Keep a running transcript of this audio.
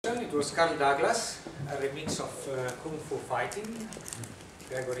it was Carl Douglas, a remix of Kung Fu Fighting,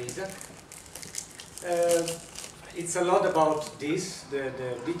 Gregory Isaac. It's a lot about this, the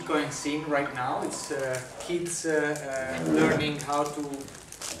Bitcoin scene right now. It's kids learning how to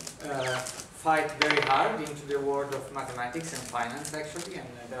fight very hard into the world of mathematics and finance, actually, and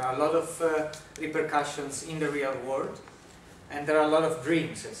there are a lot of repercussions in the real world, and there are a lot of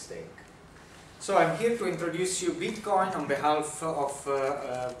dreams at stake. So I'm here to introduce you Bitcoin on behalf of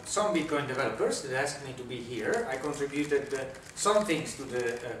some Bitcoin developers that asked me to be here. I contributed some things to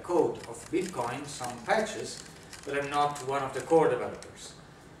the code of Bitcoin, some patches, but I'm not one of the core developers.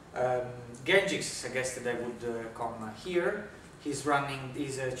 Genjix suggested I would come here. He's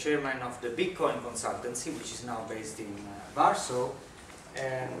chairman of the Bitcoin consultancy, which is now based in Warsaw,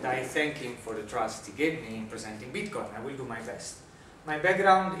 and I thank him for the trust he gave me in presenting Bitcoin. I will do my best. My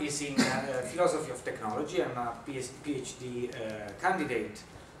background is in philosophy of technology. I'm a PhD candidate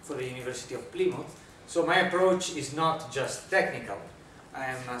for the University of Plymouth, so my approach is not just technical. I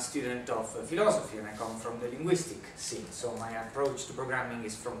am a student of philosophy and I come from the linguistic scene, so my approach to programming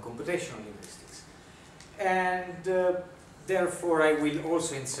is from computational linguistics. And therefore I will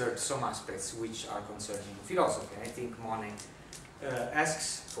also insert some aspects which are concerning philosophy. I think Monet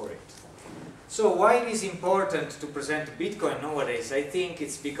asks for it. So why it is important to present Bitcoin nowadays? I think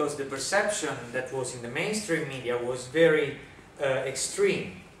it's because the perception that was in the mainstream media was very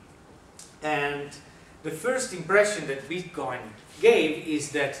extreme. And the first impression that Bitcoin gave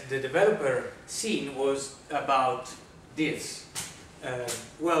is that the developer scene was about this.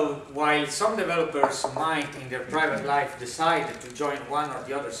 Well, while some developers might in their private life decide to join one or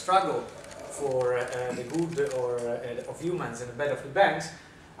the other struggle for the good of humans and the bad of the banks,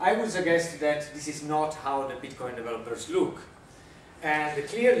 I would suggest that this is not how the Bitcoin developers look. And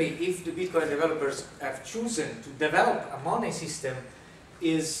clearly, if the Bitcoin developers have chosen to develop a money system,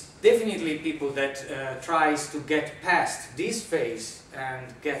 is definitely people that tries to get past this phase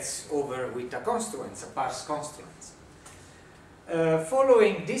and gets over with a construence, a parse construence.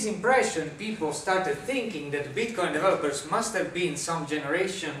 Following this impression, people started thinking that the Bitcoin developers must have been some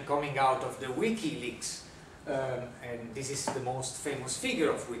generation coming out of the WikiLeaks. And this is the most famous figure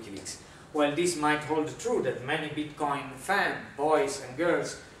of WikiLeaks. While this might hold true that many Bitcoin fan boys and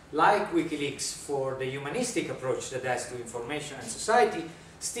girls like WikiLeaks for the humanistic approach that has to information and society,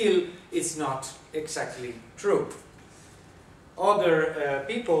 still it's not exactly true. Other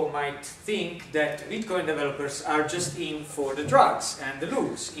people might think that Bitcoin developers are just in for the drugs and the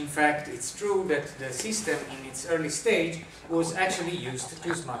loots. In fact, it's true that the system in its early stage was actually used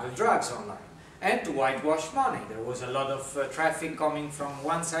to smuggle drugs online and to whitewash money. There was a lot of traffic coming from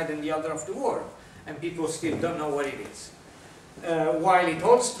one side and the other of the world, and people still don't know what it is. While it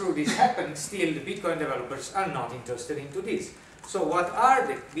holds true this happened, still the Bitcoin developers are not interested into this. So what are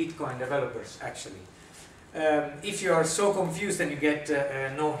the Bitcoin developers actually? If you are so confused and you get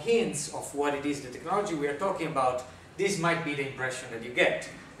no hints of what it is, the technology we are talking about, this might be the impression that you get,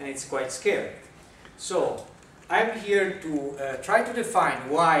 and it's quite scary. So I'm here to try to define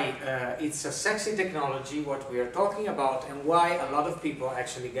why it's a sexy technology, what we are talking about, and why a lot of people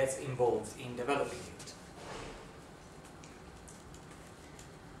actually get involved in developing it.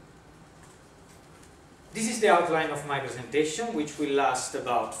 This is the outline of my presentation, which will last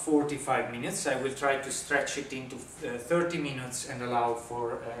about 45 minutes. I will try to stretch it into 30 minutes and allow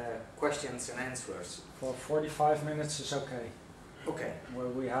for questions and answers. For 45 minutes is okay. Okay. Where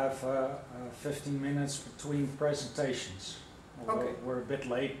we have 15 minutes between presentations. Okay. We're a bit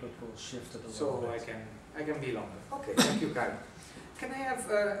late, but we'll shift it a so little bit. I can be longer. Okay, thank you, Karen. Can I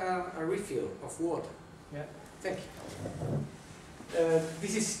have a refill of water? Yeah. Thank you.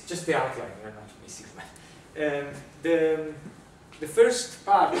 This is just the outline, we're not missing much. The first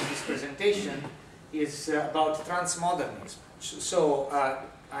part of this presentation is about transmodernism. So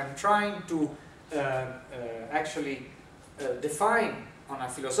I'm trying to actually define on a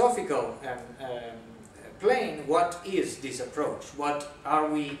philosophical plane what is this approach, what are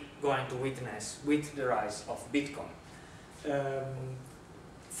we going to witness with the rise of Bitcoin.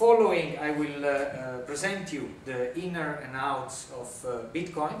 Following, I will present you the inner and outs of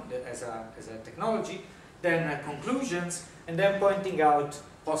Bitcoin as a technology, then conclusions, and then pointing out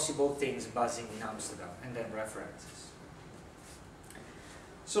possible things buzzing in Amsterdam, and then references.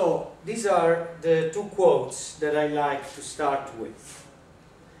 So these are the two quotes that I like to start with.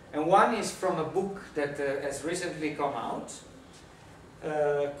 And one is from a book that has recently come out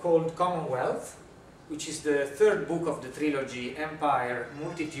called Commonwealth, which is the third book of the trilogy Empire,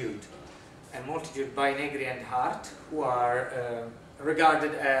 Multitude, and Multitude by Negri and Hart, who are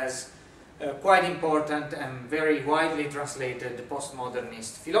regarded as quite important and very widely translated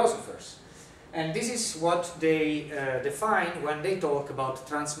postmodernist philosophers. And this is what they define when they talk about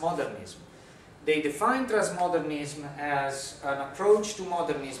transmodernism. They define transmodernism as an approach to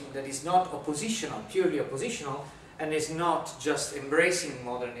modernism that is not oppositional, purely oppositional, and is not just embracing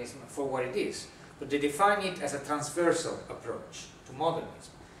modernism for what it is, but they define it as a transversal approach to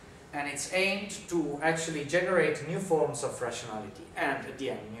modernism. And it's aimed to actually generate new forms of rationality and, at the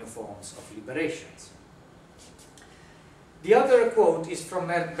end, new forms of liberations. The other quote is from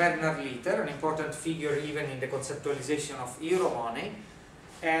Bernard Litter, an important figure even in the conceptualization of Euromoney.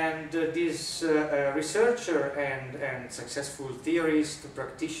 And this researcher and successful theorist,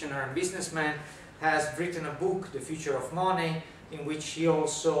 practitioner and businessman has written a book, The Future of Money, in which he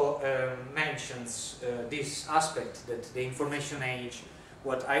also mentions this aspect, that the information age,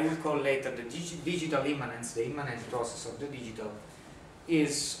 what I will call later the digital immanence, the immanent process of the digital,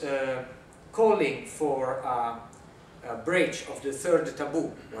 is calling for a breach of the third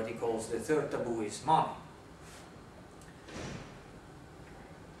taboo. What he calls the third taboo is money.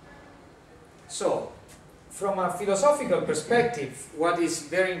 So, from a philosophical perspective, what is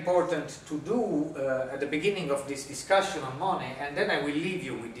very important to do at the beginning of this discussion on money, and then I will leave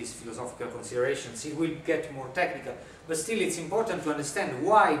you with these philosophical considerations, it will get more technical, but still it's important to understand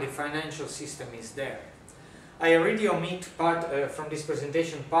why the financial system is there. I already omit part from this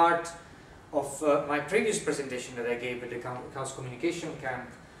presentation part of my previous presentation that I gave at the Chaos Communication Camp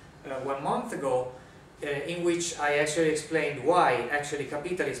 1 month ago, in which I actually explained why actually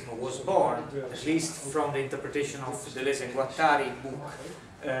capitalism was born, at least from the interpretation of Deleuze and Guattari book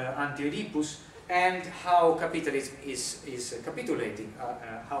Anti-Oedipus, and how capitalism is capitulating,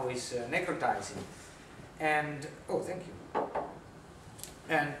 how is necrotizing. And, oh, thank you.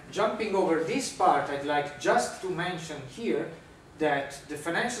 And jumping over this part, I'd like just to mention here that the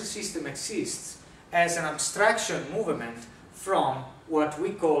financial system exists as an abstraction movement from what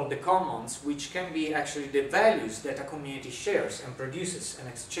we call the commons, which can be actually the values that a community shares and produces and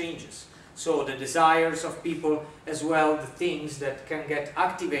exchanges. So the desires of people, as well the things that can get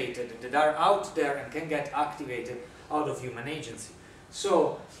activated, that are out there and can get activated out of human agency.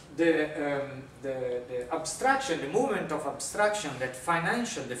 So the abstraction, the movement of abstraction that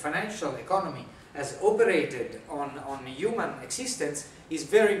the financial economy has operated on human existence is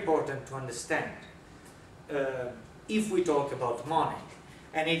very important to understand if we talk about money.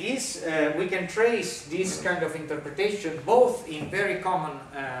 And it is, we can trace this kind of interpretation both in very common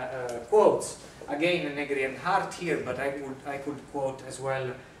quotes, again Negri and Hart here, but I could quote as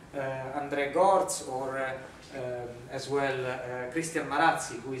well André Gortz or as well Christian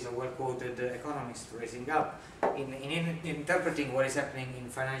Marazzi, who is a well-quoted economist raising up in interpreting what is happening in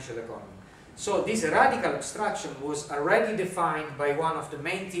financial economy. So this radical abstraction was already defined by one of the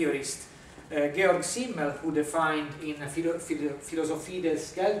main theorists, Georg Simmel, who defined in Philosophie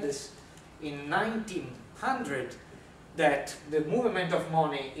des Geldes in 1900 that the movement of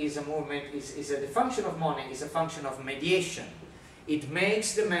money is a movement, the function of money is a function of mediation. It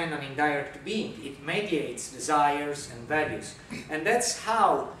makes the man an indirect being. It mediates desires and values. And that's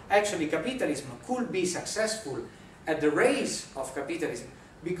how actually capitalism could be successful at the rise of capitalism,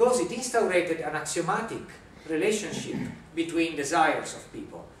 because it instaurated an axiomatic relationship between desires of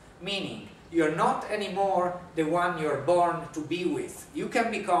people. Meaning, you're not anymore the one you're born to be with. You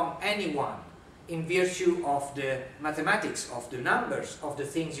can become anyone in virtue of the mathematics, of the numbers, of the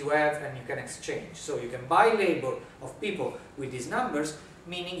things you have and you can exchange. So you can buy labor of people with these numbers,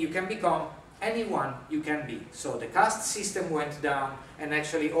 meaning you can become anyone you can be. So the caste system went down, and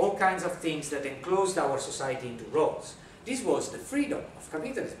actually all kinds of things that enclosed our society into roles. This was the freedom of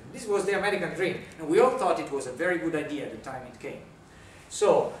capitalism. This was the American dream, and we all thought it was a very good idea at the time it came.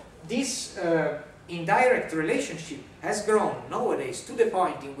 So this indirect relationship has grown nowadays to the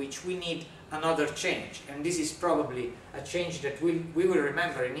point in which we need another change, and this is probably a change that we will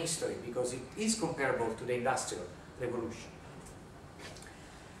remember in history, because it is comparable to the Industrial Revolution.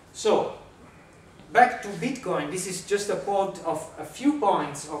 So, back to Bitcoin. This is just a quote of a few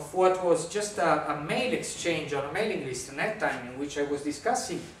points of what was just a mail exchange on a mailing list at that time, in which I was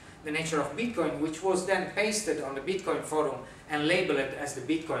discussing the nature of Bitcoin, which was then pasted on the Bitcoin forum and labeled as the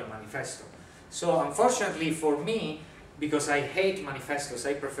Bitcoin Manifesto. So unfortunately for me, because I hate manifestos,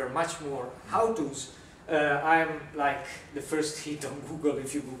 I prefer much more how-tos, I'm like the first hit on Google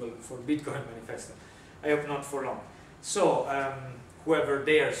if you Google for Bitcoin Manifesto. I hope not for long. So whoever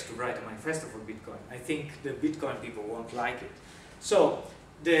dares to write a manifesto for Bitcoin, I think the Bitcoin people won't like it. So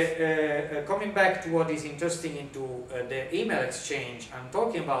coming back to what is interesting into the email exchange I'm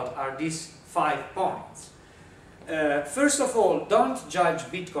talking about are these 5 points. First of all, don't judge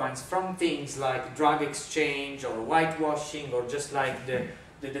bitcoins from things like drug exchange or whitewashing, or just like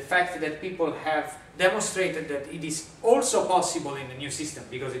the fact that people have demonstrated that it is also possible in the new system,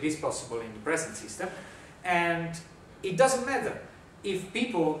 because it is possible in the present system. And it doesn't matter if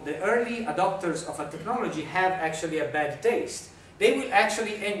people, the early adopters of a technology, have actually a bad taste. They will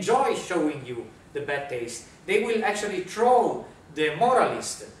actually enjoy showing you the bad taste. They will actually troll the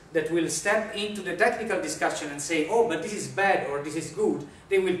moralist that will step into the technical discussion and say, oh, but this is bad or this is good.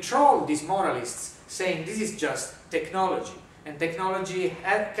 They will troll these moralists saying this is just technology. And technology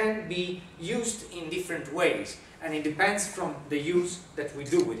can be used in different ways, and it depends from the use that we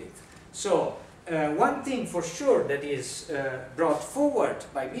do with it. So one thing for sure that is brought forward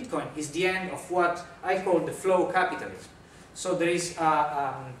by Bitcoin is the end of what I call the flow capitalism. So there is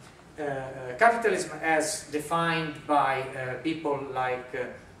capitalism as defined by people like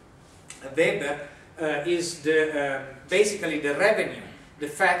Weber is basically the revenue, the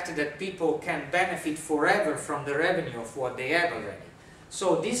fact that people can benefit forever from the revenue of what they have already.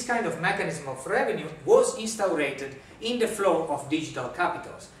 So this kind of mechanism of revenue was instaurated in the flow of digital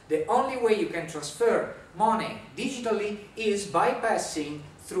capitals. The only way you can transfer money digitally is bypassing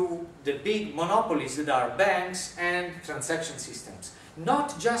through the big monopolies that are banks and transaction systems.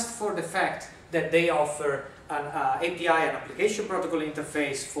 Not just for the fact that they offer an API, an application protocol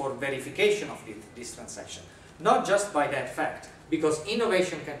interface for verification of this transaction. Not just by that fact, because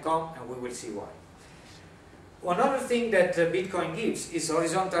innovation can come, and we will see why. Another thing that Bitcoin gives is an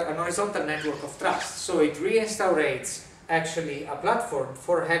horizontal network of trust. So it reinstaurates actually a platform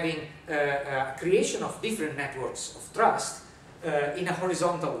for having a creation of different networks of trust in a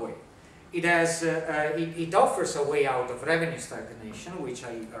horizontal way. It offers a way out of revenue stagnation, which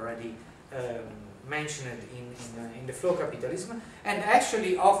I already mentioned in the flow capitalism, and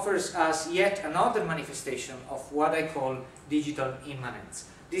actually offers us yet another manifestation of what I call digital immanence.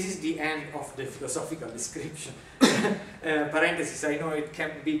 This is the end of the philosophical description. Parenthesis, I know it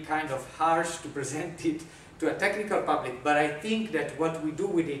can be kind of harsh to present it to a technical public, but I think that what we do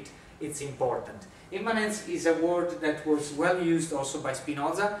with it, it's important. Immanence is a word that was well used also by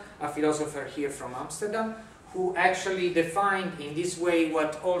Spinoza, a philosopher here from Amsterdam, who actually defined in this way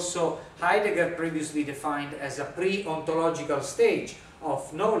what also Heidegger previously defined as a pre-ontological stage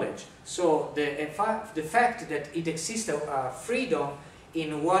of knowledge. So the fact that it exists a freedom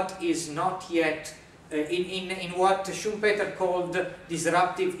in what is not yet, in what Schumpeter called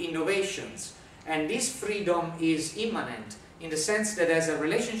disruptive innovations. And this freedom is immanent in the sense that has a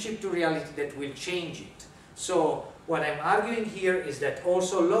relationship to reality that will change it. So what I'm arguing here is that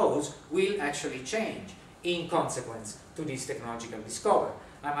also laws will actually change in consequence to this technological discovery.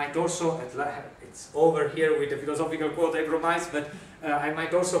 I might also, it's over here with the philosophical quote I promised, but I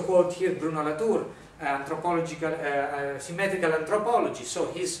might also quote here Bruno Latour, symmetrical anthropology.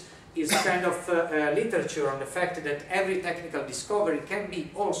 So his kind of literature on the fact that every technical discovery can be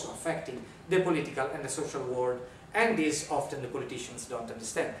also affecting the political and the social world, and this often the politicians don't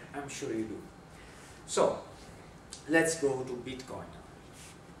understand. I'm sure you do. So let's go to Bitcoin.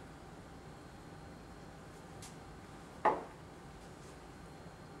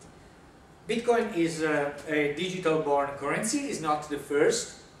 Bitcoin is a digital-born currency. It's not the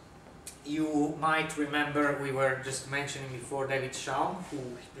first. You might remember, we were just mentioning before, David Schaum, who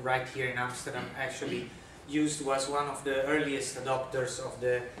right here in Amsterdam actually was one of the earliest adopters of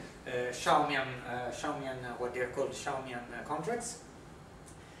the Schaumian, what they're called Schaumian contracts.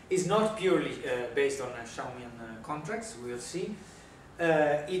 It's not purely based on Schaumian contracts, we'll see.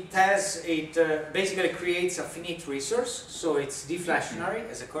 It basically creates a finite resource, so it's deflationary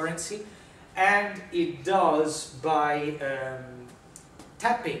as a currency, and it does by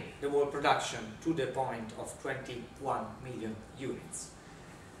tapping the world production to the point of 21 million units.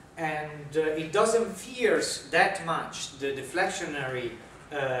 And it doesn't fears that much the deflationary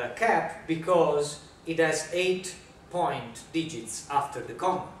cap because it has 8 point digits after the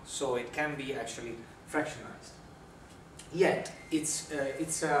comma, so it can be actually fractionalized. Yet it's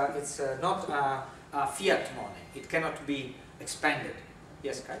not a fiat money. It cannot be expanded.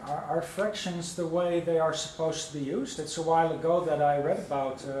 Yes, Kai? Are fractions the way they are supposed to be used? It's a while ago that I read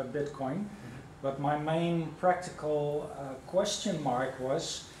about Bitcoin, but my main practical question mark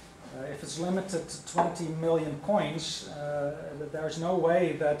was if it's limited to 20 million coins, there's no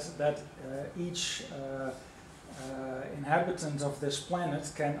way that each inhabitant of this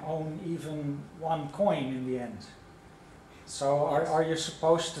planet can own even one coin in the end. So are you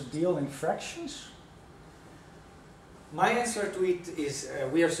supposed to deal in fractions? My answer to it is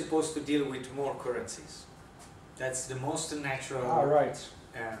we are supposed to deal with more currencies. That's the most natural. Ah, right.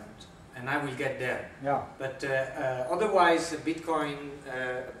 And and I will get there. Yeah. But otherwise,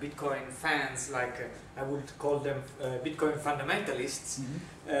 Bitcoin fans, like I would call them Bitcoin fundamentalists,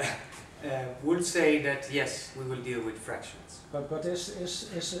 would say that yes, we will deal with fractions. But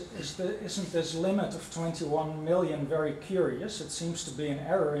isn't this limit of 21 million very curious? It seems to be an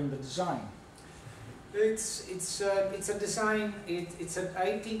error in the design. It's a design.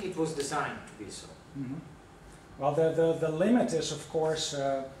 I think it was designed to be so. Well, the limit is of course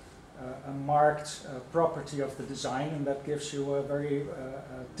a marked property of the design, and that gives you a very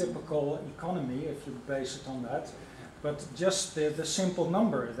typical economy if you base it on that. But just the simple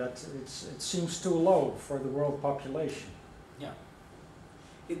number that it seems too low for the world population. Yeah.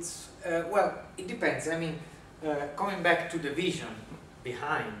 It's well, it depends. I mean, coming back to the vision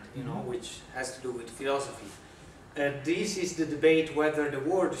behind, you know, which has to do with philosophy. This is the debate whether the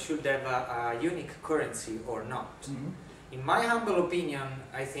world should have a unique currency or not. In my humble opinion,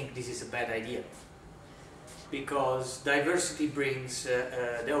 I think this is a bad idea, because diversity brings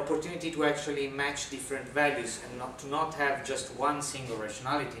the opportunity to actually match different values and not have just one single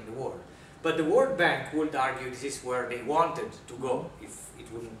rationality in the world. But the World Bank would argue this is where they wanted to go if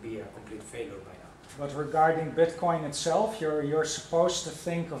it wouldn't be a complete failure by now. But regarding Bitcoin itself, you're supposed to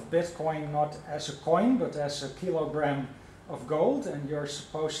think of Bitcoin not as a coin, but as a kilogram of gold, and you're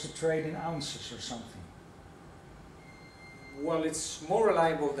supposed to trade in ounces or something. Well, it's more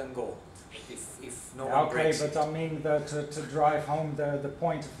reliable than gold, if no one breaks it. But I mean to drive home the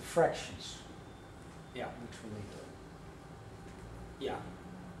point of the fractions. Yeah. Literally. Yeah.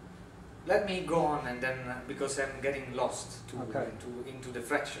 Let me go on, and then because I'm getting lost into the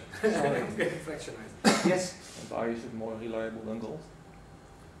fraction. I'm getting fractionized. Yes. And why is it more reliable than gold?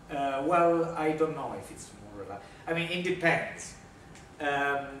 Well, I don't know if it's more reliable. I mean, it depends.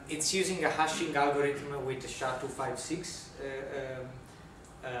 It's using a hashing algorithm with SHA-256,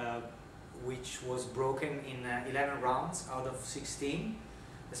 which was broken in 11 rounds out of 16,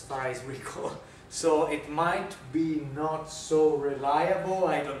 as far as I recall. So it might be not so reliable,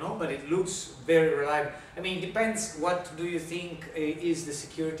 I don't know, but it looks very reliable. I mean, it depends what do you think is the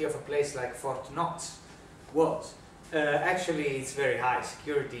security of a place like Fort Knox was. Actually, it's very high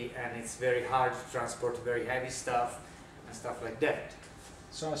security, and it's very hard to transport very heavy stuff and stuff like that.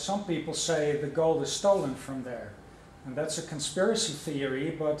 So some people say the gold is stolen from there, and that's a conspiracy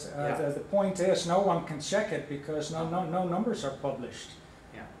theory, but the point is no one can check it because no numbers are published.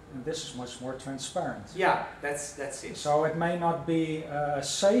 Yeah. And this is much more transparent. Yeah, that's it. So it may not be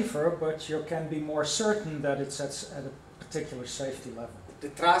safer, but you can be more certain that it's at a particular safety level. The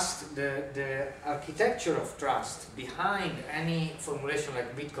trust, the architecture of trust behind any formulation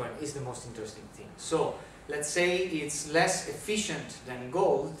like Bitcoin is the most interesting thing. So let's say it's less efficient than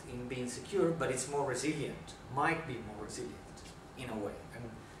gold in being secure, but it's more resilient, might be more resilient in a way. And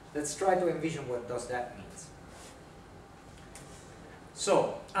let's try to envision what does that mean.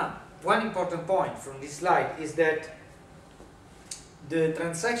 So, one important point from this slide is that the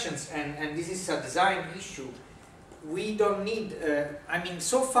transactions, and this is a design issue, we don't need, I mean,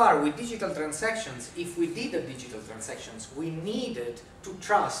 so far with digital transactions, if we did a digital transactions, we needed to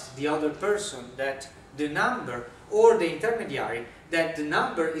trust the other person that the number or the intermediary, that the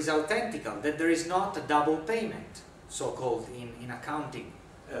number is authentical, that there is not a double payment, so-called in accounting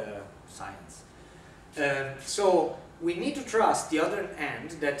science. So we need to trust the other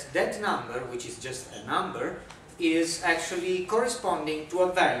end that that number, which is just a number, is actually corresponding to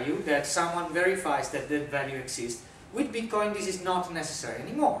a value that someone verifies that that value exists. With Bitcoin, this is not necessary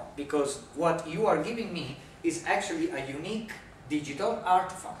anymore, because what you are giving me is actually a unique digital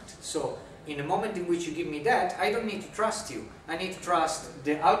artifact. So in the moment in which you give me that, I don't need to trust you. I need to trust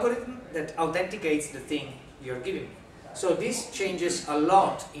the algorithm that authenticates the thing you're giving me. So this changes a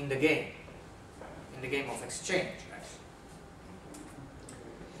lot in the game of exchange, actually,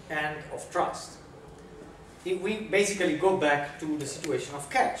 and of trust. If we basically go back to the situation of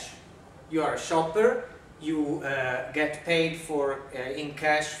cash. You are a shopper, you get paid for in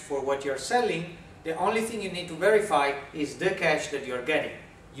cash for what you're selling. The only thing you need to verify is the cash that you're getting.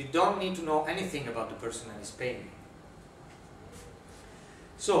 You don't need to know anything about the person that is paying you.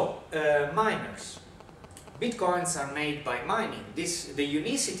 So, miners. Bitcoins are made by mining. The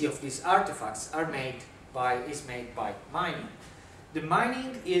unicity of these artifacts is made by mining. The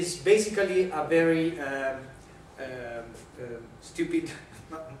mining is basically a very stupid,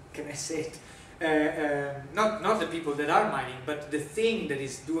 can I say it? Not the people that are mining, but the thing that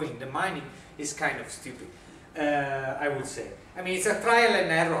is doing the mining is kind of stupid, I would say. I mean, it's a trial and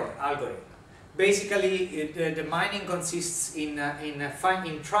error algorithm. Basically, the mining consists in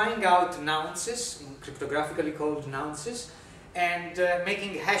trying out nonces, cryptographically called nonces, and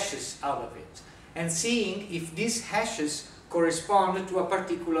making hashes out of it, and seeing if these hashes correspond to a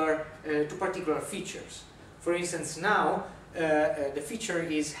particular features. For instance, now the feature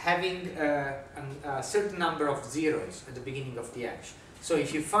is having a certain number of zeros at the beginning of the hash. So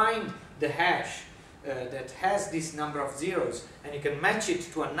if you find the hash that has this number of zeros and you can match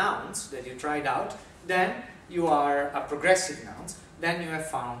it to a nonce that you tried out, then you are a progressive nonce, then you have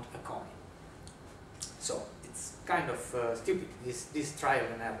found a coin. So it's kind of stupid, this trial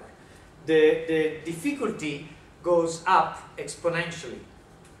and error. The difficulty goes up exponentially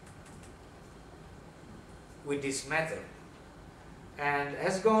with this method, and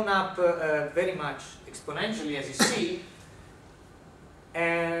has gone up very much exponentially, as you see.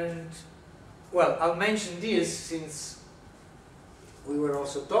 And well, I'll mention this since we were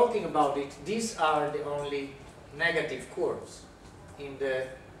also talking about it. These are the only negative curves in the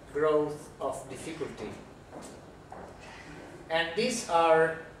growth of difficulty, and these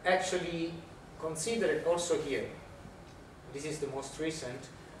are actually considered also here. This is the most recent.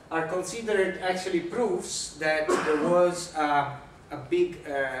 Are considered actually proofs that there was a big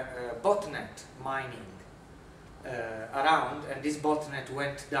botnet mining around, and this botnet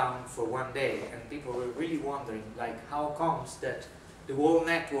went down for one day, and people were really wondering, like, how comes that the whole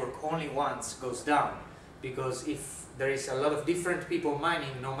network only once goes down? Because if there is a lot of different people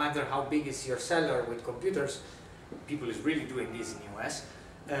mining, no matter how big is your seller with computers, people is really doing this in the US,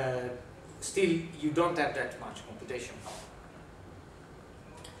 still you don't have that much computation power.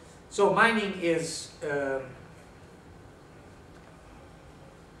 So mining is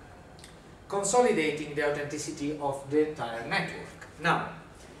consolidating the authenticity of the entire network. Now,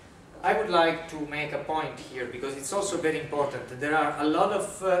 I would like to make a point here, because it's also very important. There are a lot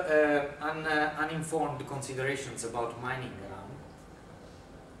of uninformed considerations about mining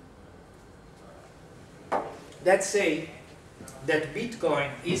around that say that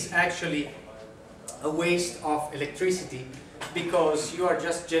Bitcoin is actually a waste of electricity, because you are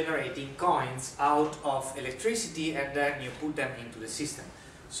just generating coins out of electricity and then you put them into the system.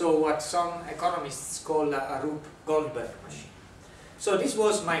 So what some economists call a Rube Goldberg machine. So this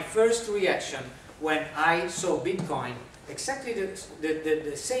was my first reaction when I saw Bitcoin, exactly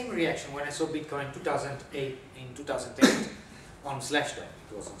the same reaction when I saw Bitcoin in 2008 on Slashdot.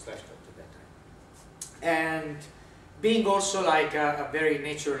 It was on Slashdot at that time. And being also like a very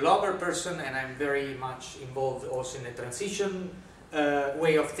nature lover person, and I'm very much involved also in the transition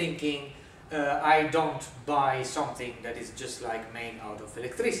way of thinking, I don't buy something that is just like made out of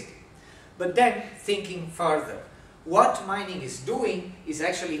electricity. But then thinking further, what mining is doing is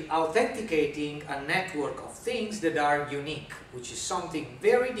actually authenticating a network of things that are unique, which is something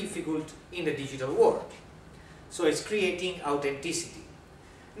very difficult in the digital world. So it's creating authenticity.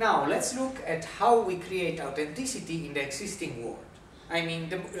 Now let's look at how we create authenticity in the existing world. I mean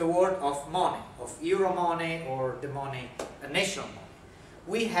the world of money, of euro money, or the money, national money.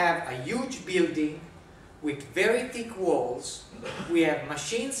 We have a huge building with very thick walls. We have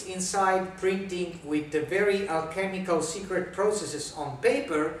machines inside printing with the very alchemical secret processes on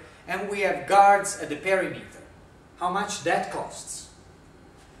paper, and we have guards at the perimeter. How much that costs?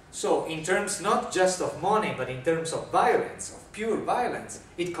 So in terms not just of money, but in terms of violence, of pure violence,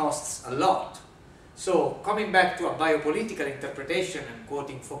 it costs a lot. So coming back to a biopolitical interpretation and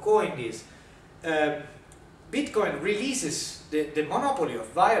quoting Foucault in this, Bitcoin releases the monopoly of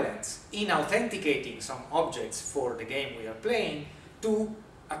violence in authenticating some objects for the game we are playing to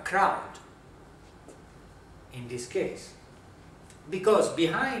a crowd, in this case. Because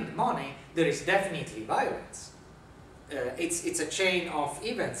behind money there is definitely violence. It's a chain of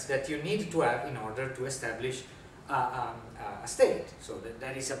events that you need to have in order to establish a state. So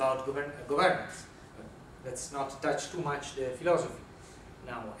that is about governance. Let's not touch too much the philosophy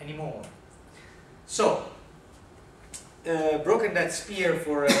now anymore. So, broken that spear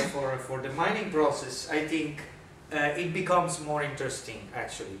for the mining process, I think it becomes more interesting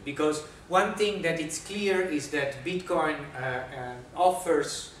actually, because one thing that it's clear is that Bitcoin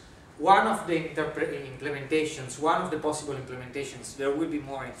offers one of the implementations, one of the possible implementations, there will be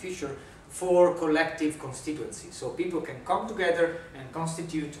more in future, for collective constituency. So people can come together and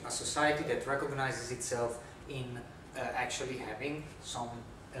constitute a society that recognizes itself in actually having some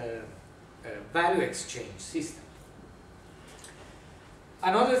value exchange system.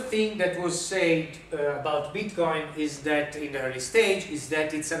 Another thing that was said about Bitcoin is that in the early stage is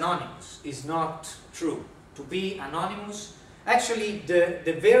that it's anonymous. Is not true. To be anonymous, actually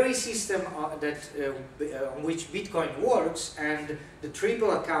the very system on which Bitcoin works and the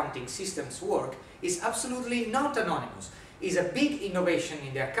triple accounting systems work is absolutely not anonymous. Is a big innovation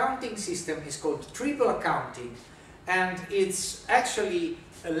in the accounting system. Is called triple accounting, and it's actually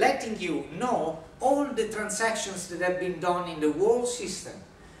letting you know all the transactions that have been done in the whole system.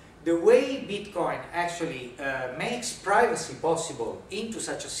 The way Bitcoin actually makes privacy possible into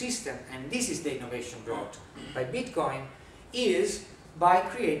such a system, and this is the innovation brought by Bitcoin, is by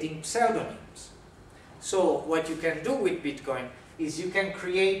creating pseudonyms. So what you can do with Bitcoin is you can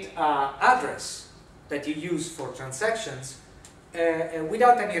create an address that you use for transactions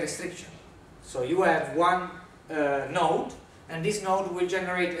without any restriction. So you have one node, and this node will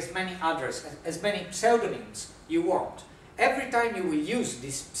generate as many addresses, as many pseudonyms you want. Every time you will use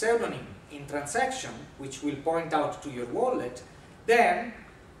this pseudonym in transaction, which will point out to your wallet, then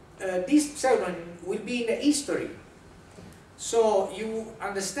this pseudonym will be in the history. So you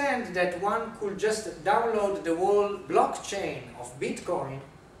understand that one could just download the whole blockchain of Bitcoin,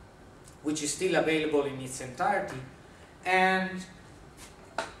 which is still available in its entirety, and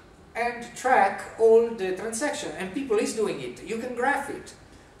track all the transactions. And people is doing it. You can graph it.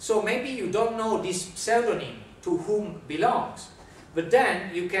 So maybe you don't know this pseudonym to whom belongs, but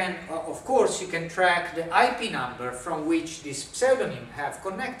then you can, of course, you can track the IP number from which this pseudonym have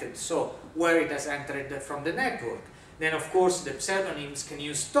connected, so where it has entered from the network. Then, of course, the pseudonyms can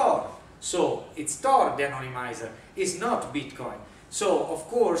use Tor, so it's Tor, the anonymizer, is not Bitcoin. So, of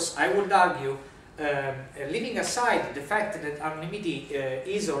course, I would argue, leaving aside the fact that anonymity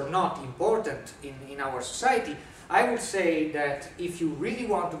is or not important in our society, I would say that if you really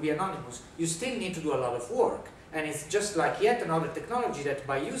want to be anonymous, you still need to do a lot of work. And it's just like yet another technology that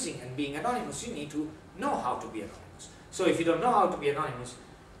by using and being anonymous, you need to know how to be anonymous. So if you don't know how to be anonymous,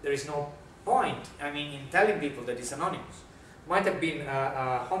 there is no point, I mean, in telling people that it's anonymous. Might have been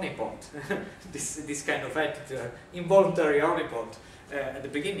a honeypot, this kind of attitude, involuntary honeypot at the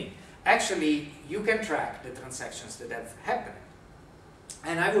beginning. Actually, you can track the transactions that have happened.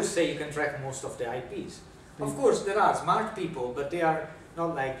 And I would say you can track most of the IPs. Of course, there are smart people, but they are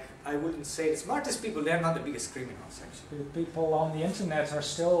not like, I wouldn't say the smartest people, they're not the biggest criminals, actually. People on the internet are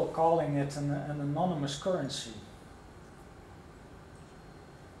still calling it an anonymous currency.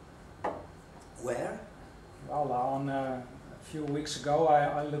 Where? Well, a few weeks ago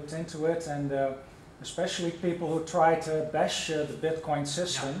I looked into it, and especially people who try to bash the Bitcoin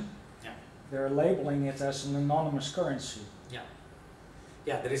system, they're labeling it as an anonymous currency.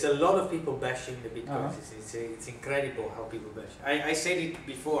 Yeah, there is a lot of people bashing the Bitcoin. It's incredible how people bash. I said it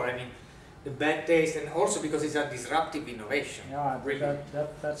before, I mean, the bad taste, and also because it's a disruptive innovation. Yeah, really.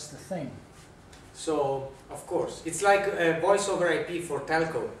 That's the thing. So, of course, it's like a voice over IP for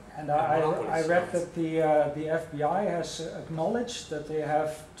telco. And I read that the FBI has acknowledged that they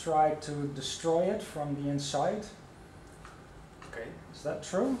have tried to destroy it from the inside. Okay. Is that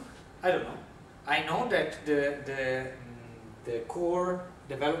true? I don't know. I know that the core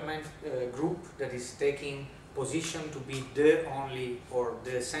development group that is taking position to be the only or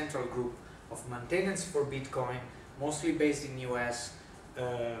the central group of maintenance for Bitcoin, mostly based in US,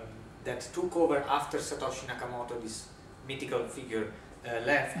 that took over after Satoshi Nakamoto, this mythical figure,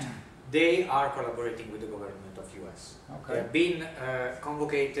 left. They are collaborating with the government of US. Okay. They have been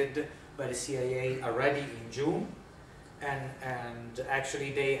convocated by the CIA already in June, and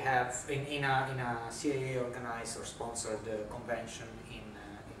actually they have in a CIA organized or sponsored convention in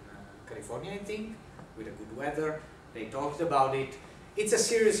California, I think, with a good weather. They talked about it. It's a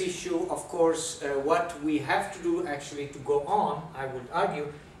serious issue, of course. What we have to do actually to go on, I would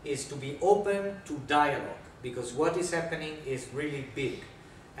argue, is to be open to dialogue, because what is happening is really big.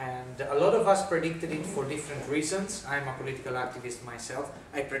 And a lot of us predicted it for different reasons. I'm a political activist myself.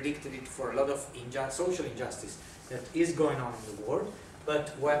 I predicted it for a lot of social injustice that is going on in the world. But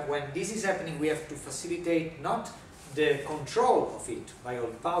when this is happening, we have to facilitate not the control of it by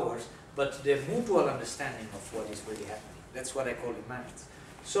all powers, but the mutual understanding of what is really happening. That's what I call immanence.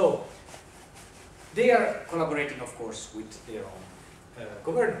 So they are collaborating, of course, with their own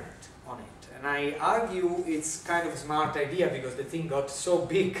government on it. And I argue it's kind of a smart idea, because the thing got so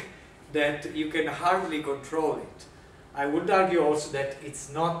big that you can hardly control it. I would argue also that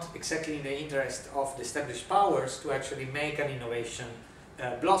it's not exactly in the interest of the established powers to actually make an innovation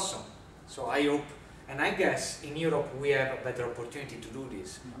blossom. So I hope, and I guess in Europe we have a better opportunity to do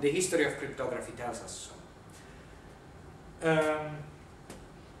this. The history of cryptography tells us so.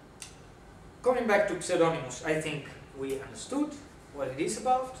 Coming back to pseudonymous, I think we understood what it is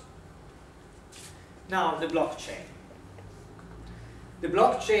about. Now, the blockchain. The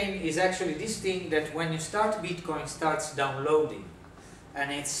blockchain is actually this thing that when you start Bitcoin starts downloading,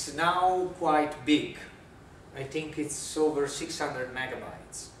 and it's now quite big. I think it's over 600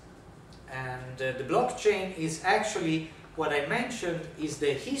 megabytes. And the blockchain is actually, what I mentioned is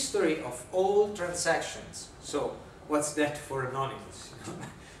the history of all transactions. So what's that for anonymous? You know?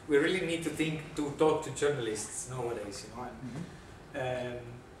 We really need to talk to journalists nowadays, you know.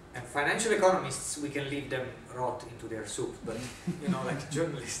 And financial economists, we can leave them rot into their soup, but you know, like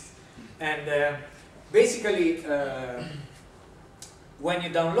journalists. And basically, when you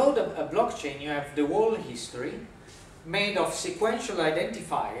download a blockchain, you have the whole history made of sequential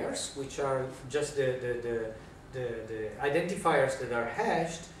identifiers, which are just the identifiers that are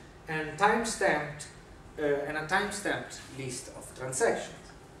hashed, and time-stamped, and a time-stamped list of transactions.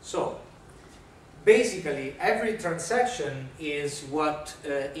 So, basically, every transaction is what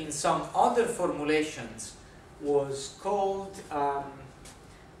in some other formulations was called,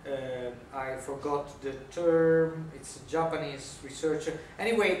 I forgot the term, it's a Japanese researcher.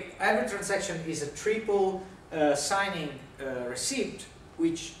 Anyway, every transaction is a triple signing receipt,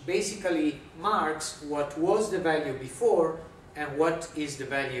 which basically marks what was the value before and what is the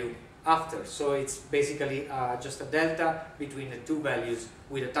value after. So it's basically just a delta between the two values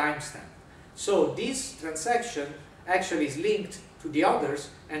with a timestamp. So this transaction actually is linked to the others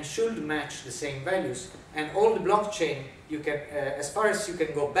and should match the same values. And all the blockchain, you can, as far as you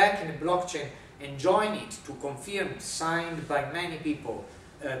can go back in the blockchain and join it to confirm signed by many people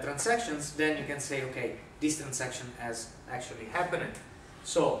transactions, then you can say, okay, this transaction has actually happened.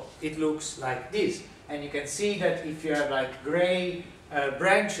 So it looks like this. And you can see that if you have like gray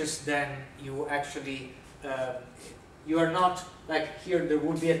branches, then you actually, you are not, like here there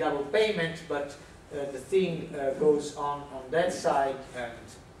would be a double payment, but the thing goes on that side. And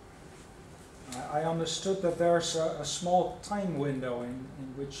I understood that there's a small time window in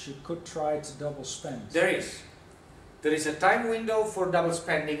which you could try to double spend. There is. There is a time window for double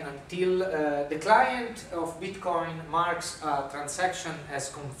spending until the client of Bitcoin marks a transaction as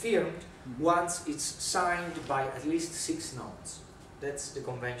confirmed once it's signed by at least 6 nodes. That's the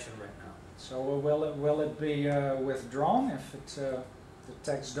convention right now. So will it be withdrawn if it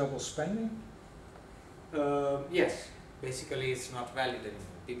detects double spending? Yes. Basically, it's not valid anymore.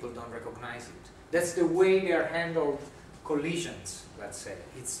 People don't recognize it. That's the way they are handled collisions, let's say.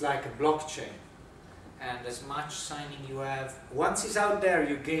 It's like a blockchain. And as much signing you have, once it's out there,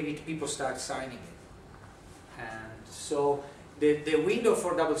 you gave it, people start signing it. And so the window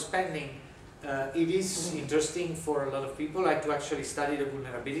for double spending, it is interesting for a lot of people, like to actually study the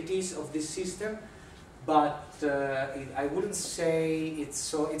vulnerabilities of this system. But I wouldn't say it's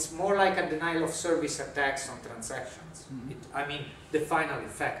so. It's more like a denial of service attacks on transactions. I mean, the final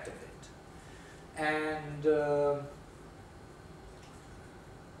effect of it. And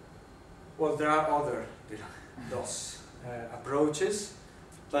well, there are other DOS approaches,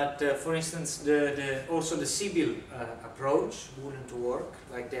 but for instance, also the Sybil approach wouldn't work,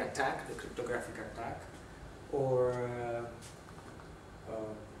 like the attack, the cryptographic attack, or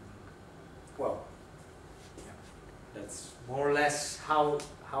well. That's more or less how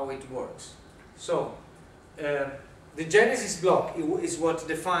it works. So the Genesis block is what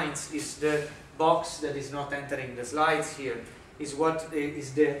defines, is the box that is not entering the slides here, is what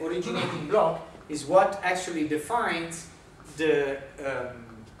is the originating block, is what actually defines the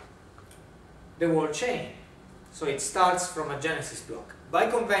whole chain. So it starts from a Genesis block. By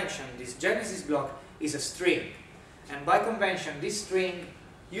convention, this Genesis block is a string, and by convention, this string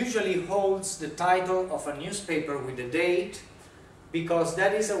usually holds the title of a newspaper with the date, because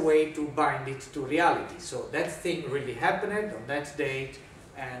that is a way to bind it to reality. So that thing really happened on that date,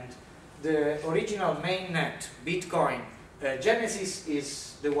 and the original mainnet, Bitcoin, Genesis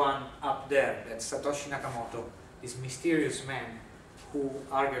is the one up there. That's Satoshi Nakamoto, this mysterious man who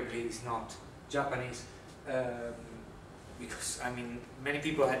arguably is not Japanese, because, I mean, many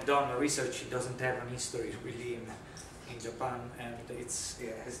people had done research. He doesn't have an history really in Japan, and it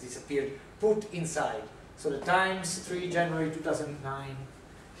has disappeared, put inside. So the Times, 3 January 2009,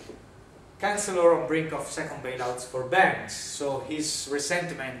 Chancellor on brink of second bailouts for banks. So his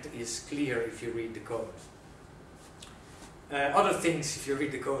resentment is clear if you read the code. Other things, if you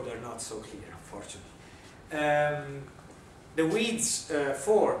read the code, are not so clear, unfortunately. The Weeds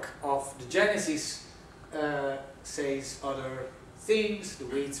fork of the Genesis says other things. The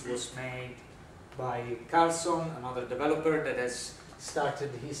Weeds was made by Carlson, another developer that has started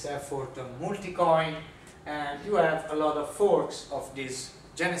his effort on multi-coin, and you have a lot of forks of this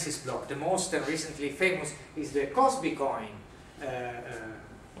Genesis block. The most recently famous is the Cosby coin,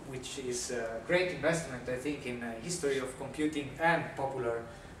 which is a great investment, I think, in history of computing and popular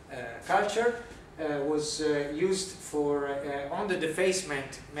culture. Was used for on the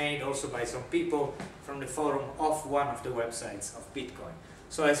defacement made also by some people from the forum of one of the websites of Bitcoin.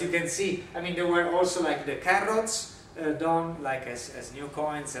 So as you can see, I mean, there were also like the carrots done like as new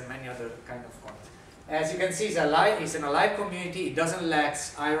coins and many other kind of coins. As you can see, it's an alive community. It doesn't lack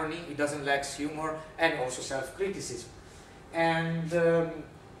irony, it doesn't lack humor, and also self-criticism. And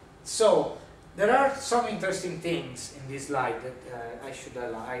so, there are some interesting things in this slide that I should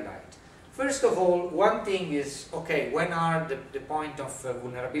highlight. First of all, one thing is, okay, when are the point of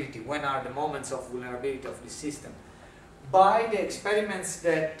vulnerability? When are the moments of vulnerability of the system? By the experiments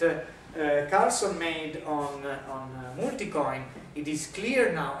that Carlson made on Multicoin, it is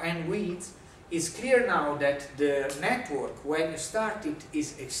clear now, and Weeds, it's clear now that the network, when you start it,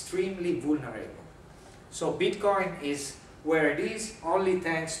 is extremely vulnerable. So Bitcoin is where it is only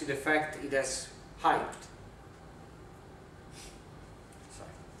thanks to the fact it has hyped. Sorry.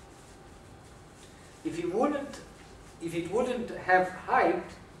 If it wouldn't have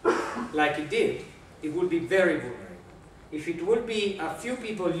hyped like it did, it would be very vulnerable. If it would be a few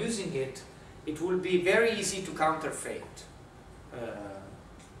people using it, it would be very easy to counterfeit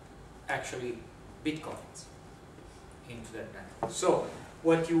actually Bitcoins into that network. So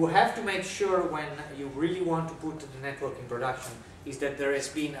what you have to make sure when you really want to put the network in production is that there has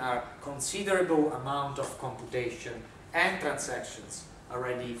been a considerable amount of computation and transactions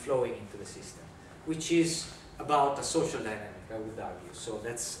already flowing into the system, which is about a social dynamic, I would argue. So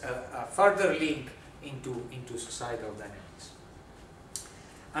that's a further link into societal dynamics.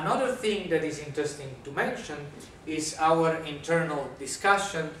 Another thing that is interesting to mention is our internal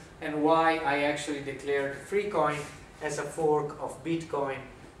discussion and why I actually declared Freecoin as a fork of Bitcoin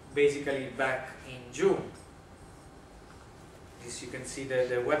basically back in June. As you can see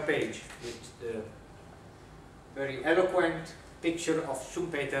the web page with the very eloquent picture of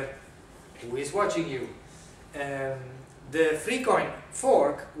Schumpeter who is watching you. The Freecoin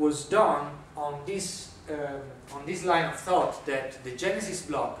fork was done on this line of thought that the Genesis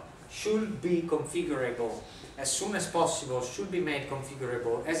block should be configurable as soon as possible, should be made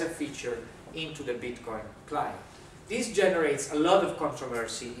configurable as a feature into the Bitcoin client. This generates a lot of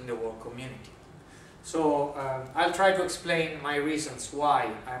controversy in the world community. So I'll try to explain my reasons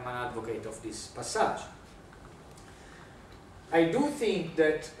why I'm an advocate of this passage. I do think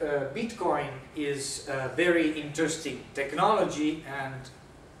that Bitcoin is a very interesting technology, and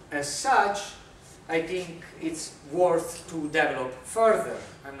as such I think it's worth to develop further.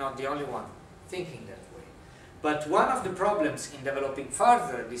 I'm not the only one thinking that way. But one of the problems in developing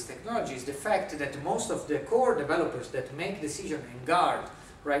further this technology is the fact that most of the core developers that make decisions and guard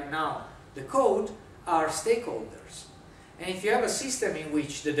right now the code are stakeholders. And if you have a system in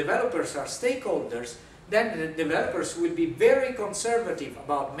which the developers are stakeholders, then the developers will be very conservative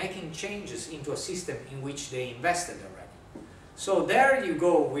about making changes into a system in which they invested already. So there you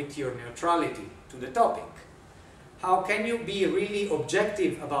go with your neutrality to the topic. How can you be really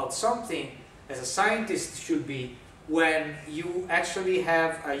objective about something, as a scientist should be, when you actually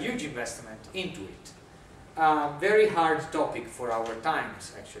have a huge investment into it? Very hard topic for our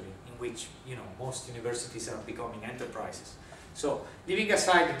times, actually, in which most universities are becoming enterprises. So, leaving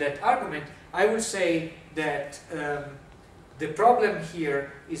aside that argument, I would say that the problem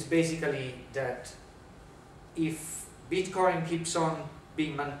here is basically that if Bitcoin keeps on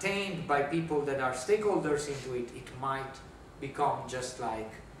being maintained by people that are stakeholders into it, it might become just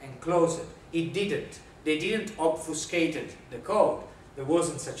like enclosed. It didn't. They didn't obfuscate the code. There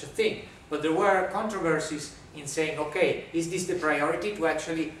wasn't such a thing. But there were controversies in saying, okay, is this the priority to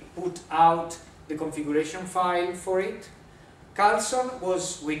actually put out the configuration file for it? Carlson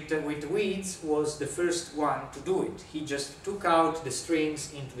was, with Weeds, was the first one to do it. He just took out the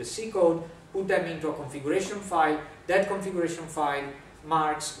strings into the C code, put them into a configuration file. That configuration file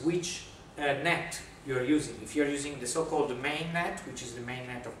marks which net you're using. If you're using the so-called main net, which is the main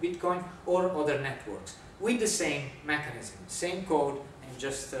net of Bitcoin, or other networks, with the same mechanism, same code, and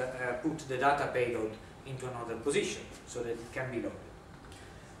just put the data payload into another position so that it can be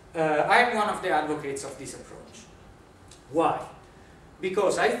loaded. I'm one of the advocates of this approach. Why?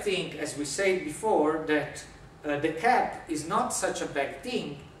 Because I think, as we said before, that the cap is not such a bad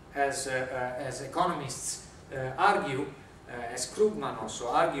thing as economists argue, as Krugman also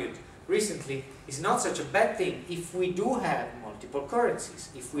argued recently, is not such a bad thing if we do have multiple currencies,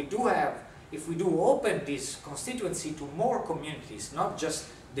 if we do open this constituency to more communities, not just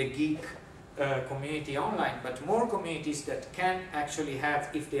the geek community online, but more communities that can actually have,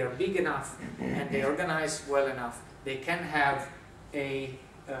 if they are big enough and they organize well enough, they can have a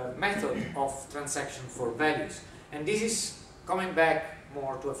method of transaction for values. And this is coming back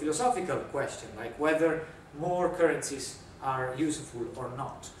more to a philosophical question, like whether more currencies are useful or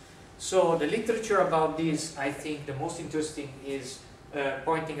not. So the literature about this, I think the most interesting is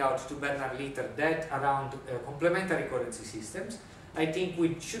pointing out to Bernard Litter that around complementary currency systems. I think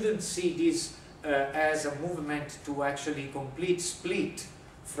we shouldn't see this as a movement to actually complete split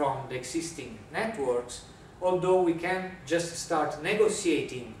from the existing networks, although we can just start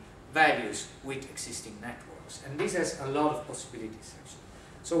negotiating values with existing networks. And this has a lot of possibilities, actually.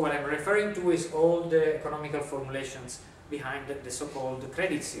 So what I'm referring to is all the economical formulations behind the so-called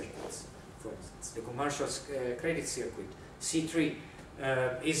credit circuits. For instance, the commercial credit circuit, C3,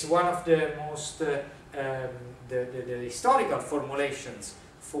 is one of the most, the historical formulations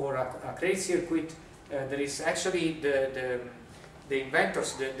for a credit circuit. There is actually the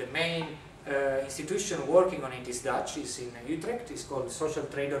inventors, the main institution working on it is Dutch, is in Utrecht, it's called Social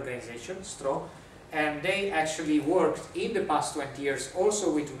Trade Organization, STRO, and they actually worked in the past 20 years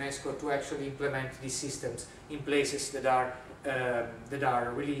also with UNESCO to actually implement these systems in places that are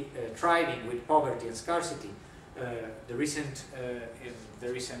really thriving with poverty and scarcity. The recent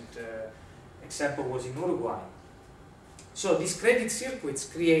example was in Uruguay. So these credit circuits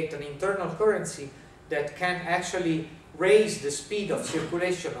create an internal currency that can actually raise the speed of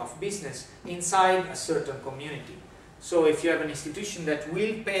circulation of business inside a certain community. So if you have an institution that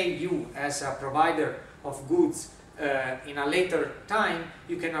will pay you as a provider of goods in a later time,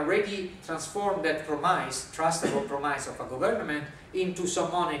 you can already transform that promise, trustable promise of a government, into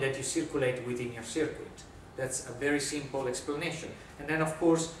some money that you circulate within your circuit. That's a very simple explanation. And then of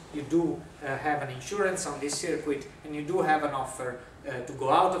course you do have an insurance on this circuit, and you do have an offer to go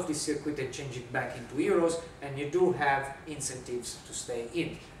out of this circuit and change it back into euros, and you do have incentives to stay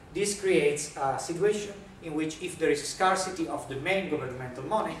in. This creates a situation in which if there is scarcity of the main governmental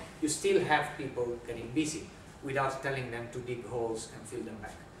money, you still have people getting busy without telling them to dig holes and fill them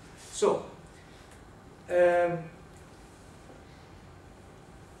back. So,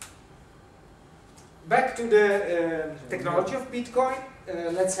 back to the technology of Bitcoin,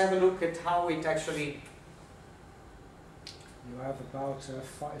 let's have a look at how it actually... You have about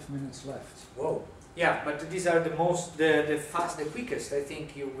 5 minutes left. Whoa. Yeah, but these are the most, the quickest. I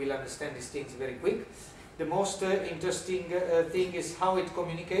think you will understand these things very quick. The most interesting thing is how it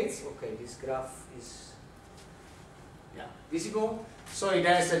communicates. Okay, this graph is visible. So it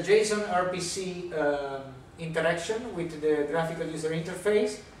has a JSON RPC interaction with the graphical user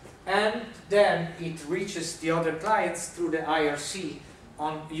interface, and then it reaches the other clients through the IRC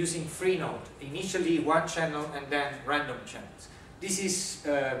on using Freenode. Initially one channel and then random channels. This is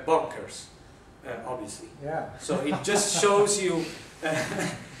bonkers. Obviously. Yeah. So it just shows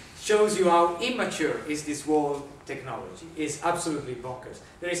you how immature is this whole technology. It's absolutely bonkers.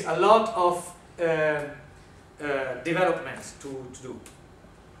 There is a lot of developments to do.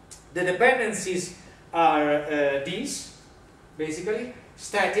 The dependencies are these, basically.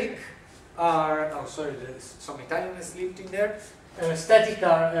 Static are, oh sorry, there's some Italian slipped in there. Static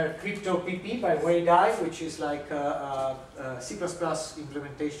are crypto PP by Waydai, which is like a C++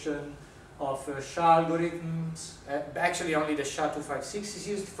 implementation of SHA algorithms. Actually only the SHA-256 is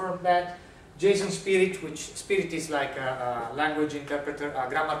used for that. JSON Spirit, which Spirit is like a language interpreter, a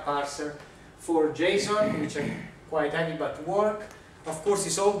grammar parser for JSON, which are quite heavy but work. Of course,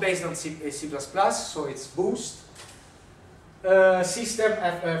 it's all based on C++, so it's Boost. System,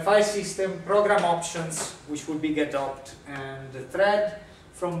 file system, program options, which would be getopt, and the thread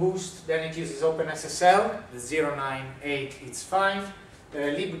from Boost. Then it uses OpenSSL, the 098, it's fine.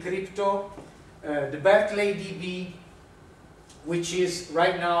 libcrypto, the Berkeley DB, which is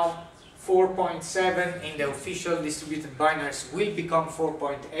right now 4.7 in the official distributed binaries, will become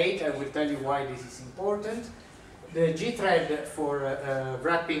 4.8. I will tell you why this is important. The gthread for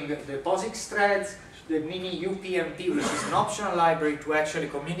wrapping the POSIX threads, the mini UPnP, which is an optional library to actually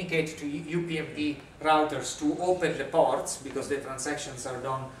communicate to UPnP routers to open the ports, because the transactions are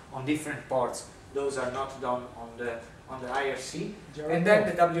done on different ports. Those are not done on the IRC. Jaromil, And then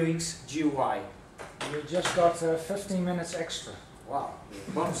the WX GUI. You just got 15 minutes extra. Wow,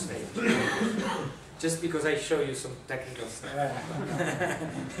 bonus stage. Just because I show you some technical stuff.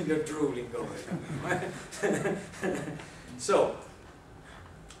 You're drooling over it. So,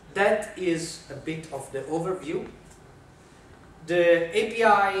 that is a bit of the overview. The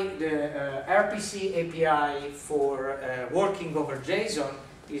API, the RPC API for working over JSON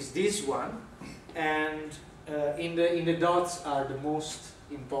is this one, and in the dots are the most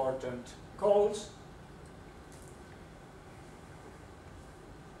important calls.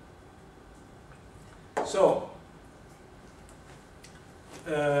 So,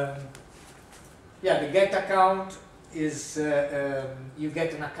 yeah, the get account is you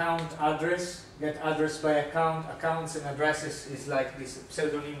get an account address, get address by account. Accounts and addresses is like this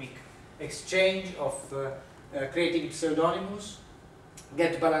pseudonymic exchange of creating pseudonymous.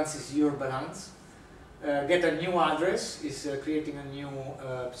 Get balance is your balance. get a new address, is creating a new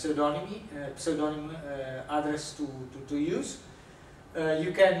pseudonym address to use.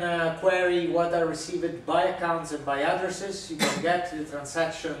 You can query what are received by accounts and by addresses. You can get the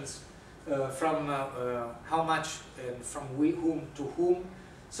transactions from how much and from whom to whom.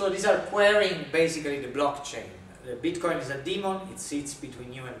 So these are querying basically the blockchain. The Bitcoin is a daemon, it sits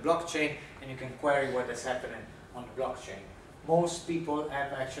between you and blockchain, and you can query what is happening on the blockchain. Most people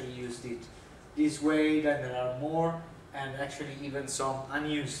have actually used it this way, then there are more, and actually even some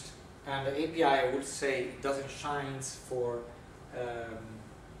unused. And the API, I would say, it doesn't shine for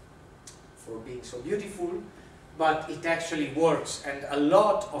being so beautiful, but it actually works. And a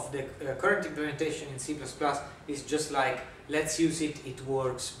lot of the current implementation in C++ is just like, let's use it, it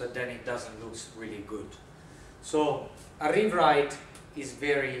works, but then it doesn't look really good. So a rewrite is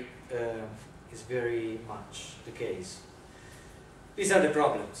very much the case. These are the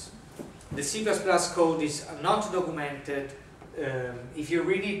problems. The C++ code is not documented. If you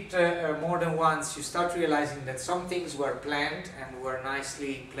read it more than once, you start realizing that some things were planned and were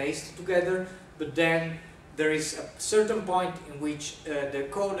nicely placed together, but then there is a certain point in which the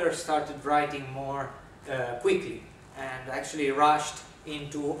coder started writing more quickly and actually rushed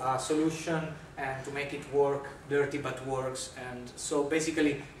into a solution and to make it work, dirty but works, and so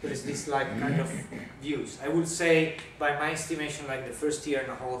basically there is this like kind of views. I would say, by my estimation, like the first year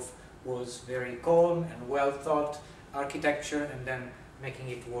and a half was very calm and well thought architecture, and then making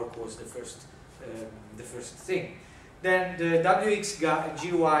it work was the first thing. Then the WX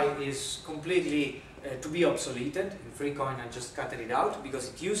GUI is completely to be obsoleted. In FreeCoin I just cut it out because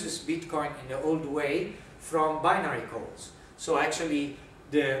it uses Bitcoin in the old way from binary calls. So actually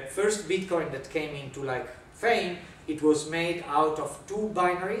the first Bitcoin that came into like fame, it was made out of two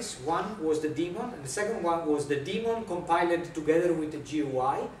binaries. One was the daemon and the second one was the daemon compiled together with the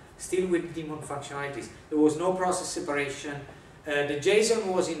GUI, still with daemon functionalities. There was no process separation. The JSON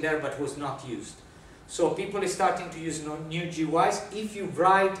was in there but was not used. So people are starting to use new GUIs. If you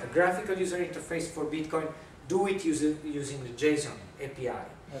write a graphical user interface for Bitcoin, do it using the JSON API.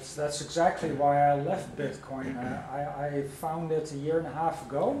 That's exactly why I left Bitcoin. I found it a year and a half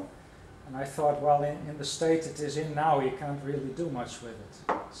ago, and I thought, well, in the state it is in now, you can't really do much with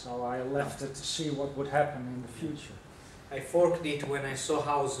it. So I left it to see what would happen in the future. I forked it when I saw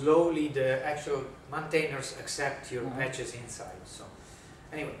how slowly the actual maintainers accept your patches inside. So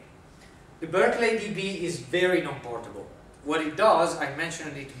anyway, the Berkeley DB is very non-portable. What it does, I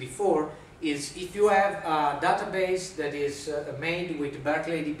mentioned it before, is if you have a database that is made with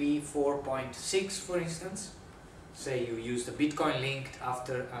Berkeley DB 4.6, for instance, say you use the Bitcoin linked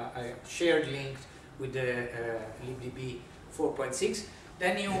after a shared link with the libdb 4.6,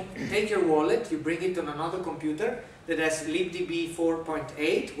 then you take your wallet, you bring it on another computer that has libdb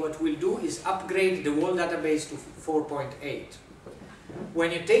 4.8. What we'll do is upgrade the whole database to 4.8.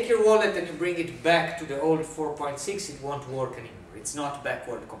 When you take your wallet and you bring it back to the old 4.6, it won't work anymore. It's not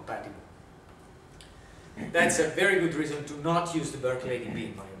backward compatible. That's a very good reason to not use the Berkeley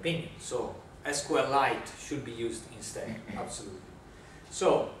DB, in my opinion. So SQLite should be used instead, absolutely.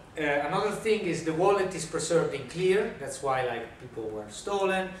 So another thing is the wallet is preserved in clear. That's why like people were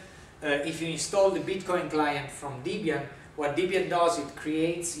stolen. If you install the Bitcoin client from Debian, what Debian does, it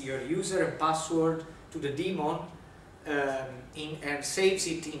creates your user and password to the daemon and saves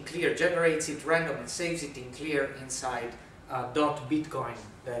it in clear, generates it random and saves it in clear inside .bitcoin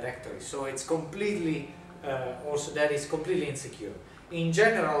directory. So it's completely, also that is completely insecure. In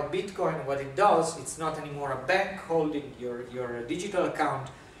general, Bitcoin, what it does, it's not anymore a bank holding your digital account.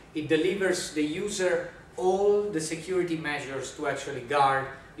 It delivers the user all the security measures to actually guard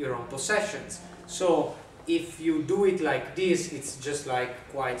your own possessions. So if you do it like this, it's just like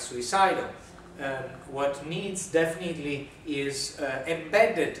quite suicidal. What needs definitely is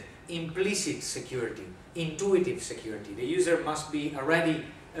embedded implicit security, intuitive security. The user must be already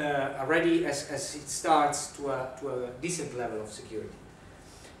as it starts to a decent level of security.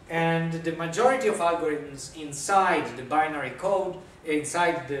 And the majority of algorithms inside the binary code,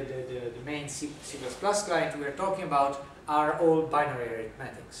 inside the main C++ client we are talking about, are all binary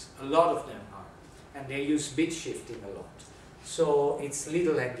arithmetics. A lot of them are. And they use bit shifting a lot. So it's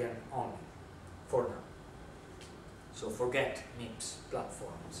little endian only for now. So forget MIPS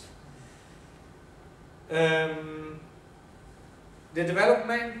platforms. The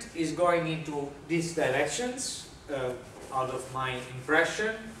development is going into these directions, out of my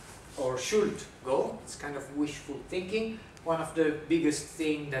impression, or should go. It's kind of wishful thinking. One of the biggest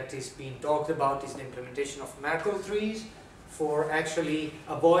things that is being talked about is the implementation of Merkle trees for actually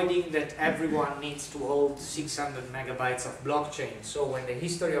avoiding that everyone needs to hold 600 megabytes of blockchain. So when the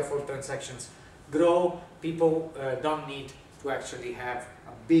history of all transactions grow, people don't need to actually have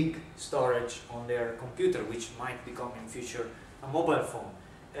a big storage on their computer, which might become in future a mobile phone.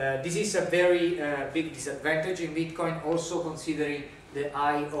 This is a very big disadvantage in Bitcoin, also considering the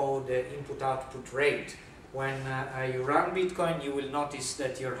I/O, the input-output rate. When you run Bitcoin, you will notice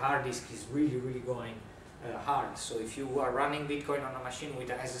that your hard disk is really going hard. So if you are running Bitcoin on a machine with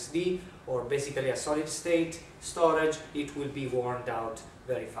a SSD or basically a solid state storage, it will be worn out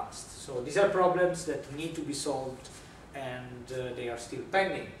very fast. So these are problems that need to be solved, and they are still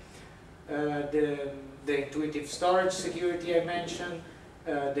pending. The intuitive storage security I mentioned,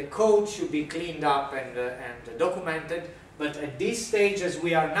 the code should be cleaned up and documented, but at this stage as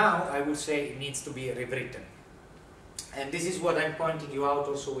we are now, I would say it needs to be rewritten. And this is what I'm pointing you out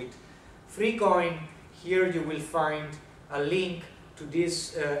also with FreeCoin. Here you will find a link to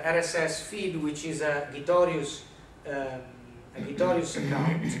this RSS feed, which is a Gitorius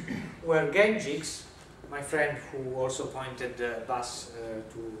account, where Genjix, my friend who also pointed Bas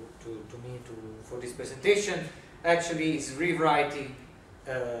to me for this presentation, actually is rewriting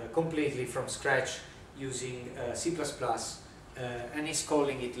completely from scratch using C++, and is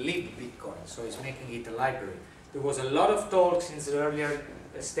calling it libbitcoin, so he's making it a library. There was a lot of talk since the earlier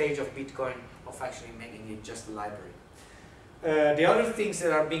stage of Bitcoin of actually making it just a library. The other things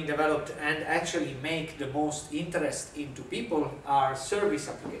that are being developed and actually make the most interest into people are service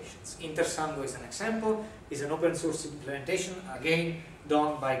applications. Intersango is an example, is an open source implementation, again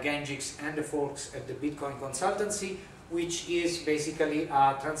done by Genjix and the folks at the Bitcoin consultancy, which is basically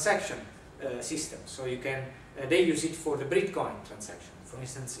a transaction system. So you can, they use it for the Bitcoin transaction. For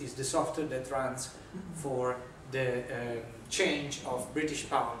instance, is the software that runs for the change of British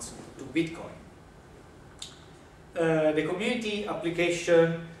pounds to Bitcoin. The community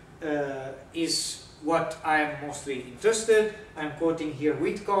application is what I am mostly interested. I'm quoting here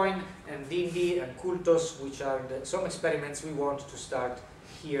Bitcoin and Dindy and Kultos, which are some experiments we want to start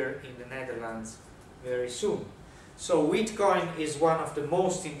here in the Netherlands very soon. So Bitcoin is one of the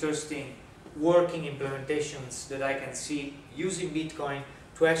most interesting working implementations that I can see using Bitcoin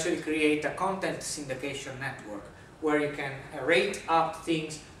to actually create a content syndication network where you can rate up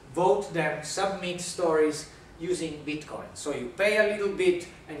things, vote them, submit stories using Bitcoin. So you pay a little bit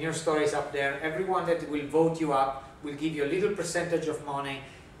and your story is up there. Everyone that will vote you up will give you a little percentage of money,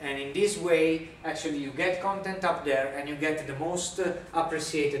 and in this way actually you get content up there and you get the most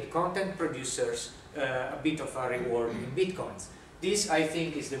appreciated content producers a bit of a reward in Bitcoins. This I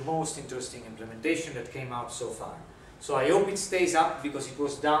think is the most interesting implementation that came out so far. So I hope it stays up because it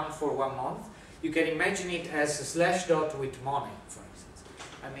was down for 1 month. You can imagine it as a Slashdot with money, for instance.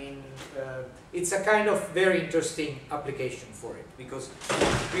 I mean, it's a kind of very interesting application for it because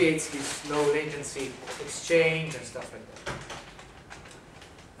it creates this low latency exchange and stuff like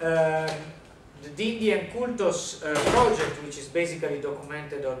that. The Dindy and Kultos project, which is basically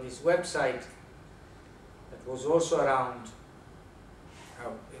documented on this website, that was also around,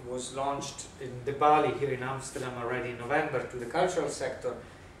 it was launched in the Bali here in Amsterdam already in November to the cultural sector,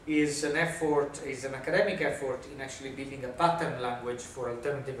 is an effort, is an academic effort in actually building a pattern language for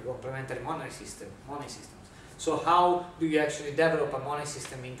alternative complementary money systems. So how do you actually develop a money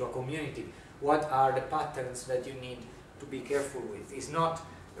system into a community? What are the patterns that you need to be careful with? It's not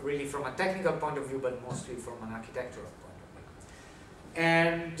really from a technical point of view, but mostly from an architectural point of view.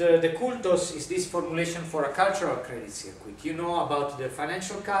 And the Kultos is this formulation for a cultural credit circuit. You know about the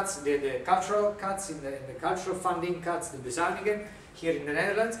financial cuts, the cultural cuts, in the cultural funding cuts, the bezuinigen, here in the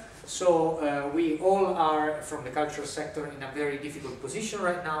Netherlands. So we all are from the cultural sector in a very difficult position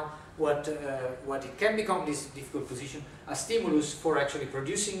right now. What it can become, this difficult position, a stimulus for actually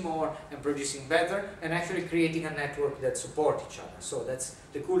producing more and producing better and actually creating a network that support each other. So that's,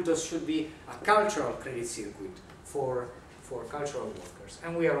 the Kultos should be a cultural credit circuit for cultural workers,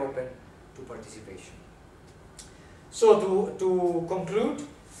 and we are open to participation. So to conclude,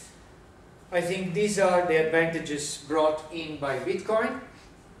 I think these are the advantages brought in by Bitcoin.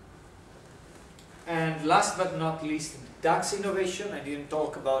 And last but not least, DAX innovation. I didn't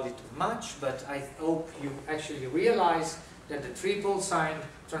talk about it much, but I hope you actually realize that the triple signed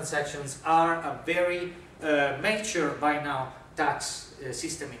transactions are a very mature by now tax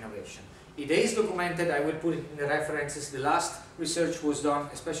system innovation. It is documented, I will put it in the references. The last research was done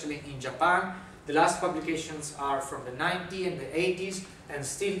especially in Japan. The last publications are from the 90s and the 80s, and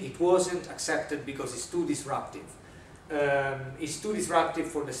still it wasn't accepted because it's too disruptive. It's too disruptive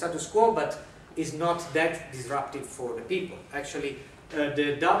for the status quo, but is not that disruptive for the people. Actually,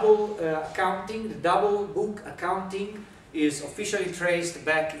 the double accounting, the double book accounting is officially traced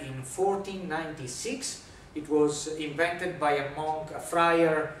back in 1496 It was invented by a monk, a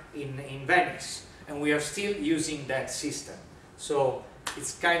friar in Venice, and we are still using that system. So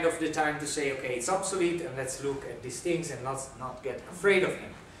it's kind of the time to say, okay, it's obsolete, and let's look at these things and let's not get afraid of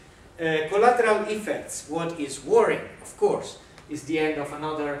them. Collateral effects, what is worrying, of course, is the end of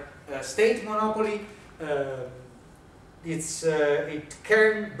another state monopoly. It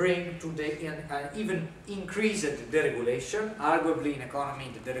can bring to even increased deregulation. Arguably in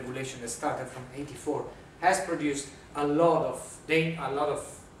economy, the deregulation that started from '84 has produced a lot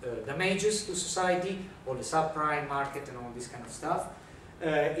of damages to society, or the subprime market and all this kind of stuff.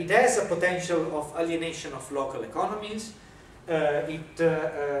 It has a potential of alienation of local economies.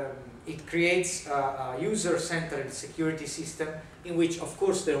 It creates a user-centered security system in which, of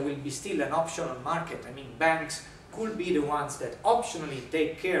course, there will be still an optional market. I mean, banks could be the ones that optionally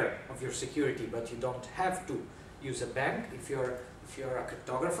take care of your security, but you don't have to use a bank if you're a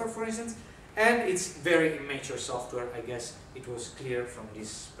cryptographer, for instance. And it's very immature software. I guess it was clear from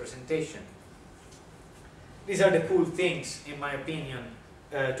this presentation. These are the cool things, in my opinion,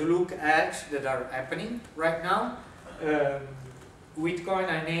 to look at that are happening right now. Bitcoin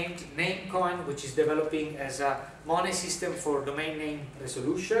I named Namecoin, which is developing as a money system for domain name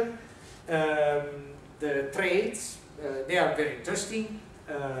resolution. The trades, they are very interesting.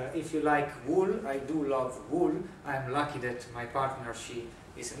 If you like wool, I do love wool. I'm lucky that my partner, she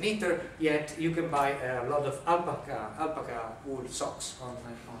is a knitter, yet you can buy a lot of alpaca wool socks on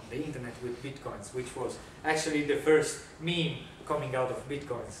the internet with bitcoins, which was actually the first meme coming out of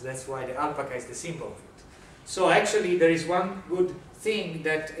bitcoins. That's why the alpaca is the symbol of it. So actually there is one good thing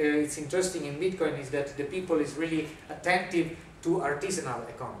that it's interesting in Bitcoin, is that the people is really attentive to artisanal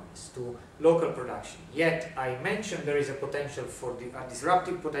economies, to local production. Yet I mentioned there is a potential for a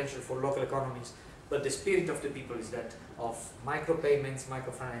disruptive potential for local economies, but the spirit of the people is that of micropayments,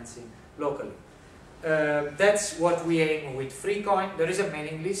 microfinancing locally. That's what we aim with FreeCoin. There is a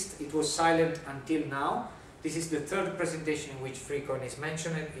mailing list. It was silent until now. This is the third presentation in which FreeCoin is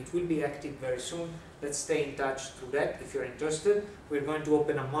mentioned. It will be active very soon. Let's stay in touch through that if you're interested. We're going to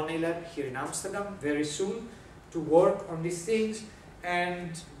open a money lab here in Amsterdam very soon to work on these things.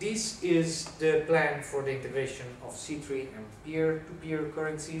 And this is the plan for the integration of C3 and peer-to-peer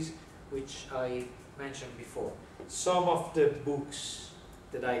currencies, which I mentioned before. Some of the books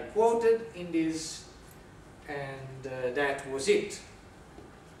that I quoted in this, and that was it.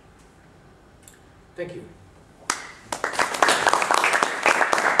 Thank you.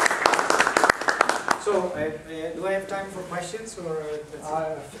 So, do I have time for questions, or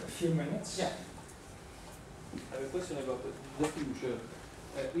A few minutes. Yeah. I have a question about the future.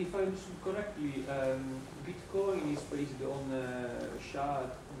 If I understood correctly, Bitcoin is based on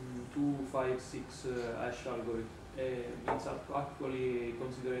SHA-256 hash algorithm. It's actually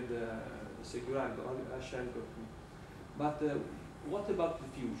considered a secure hash algorithm. But what about the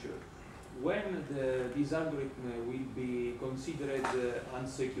future? When this algorithm will be considered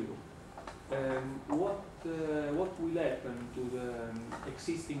unsecure, what will happen to the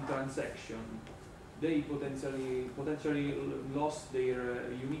existing transaction? They potentially lost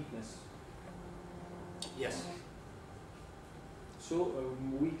their uniqueness. Yes. So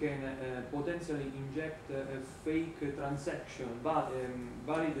we can potentially inject a fake transaction,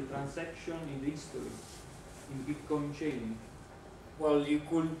 valid transaction in the history, in Bitcoin chain. Well, you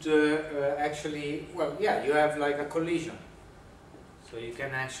could actually, well, yeah, you have like a collision. So you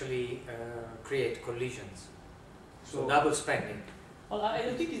can actually create collisions. So double spending. Well, I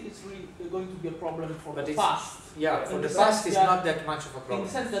don't think it's really going to be a problem for But the it's- past. Yeah, for In the the past sense it's that- not that much of a In problem.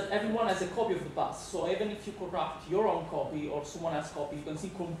 the sense that everyone has a copy of the past. So even if you corrupt your own copy or someone else's copy, you can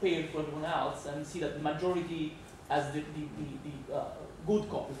see compared to everyone else and see that the majority has the good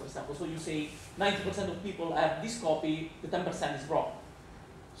copy, for example. So you say 90% of people have this copy, the 10% is wrong.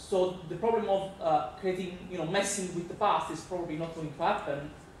 So the problem of creating, messing with the past is probably not going to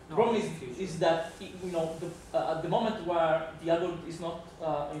happen. The problem is that at the moment where the algorithm is not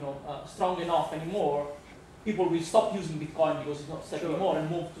strong enough anymore, people will stop using Bitcoin because it's not safe anymore and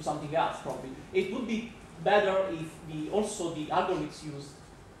move to something else. Probably it would be better if the algorithms used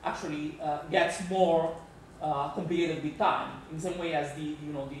actually gets more complicated with time, in the same way as the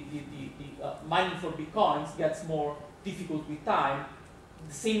mining for Bitcoins gets more difficult with time.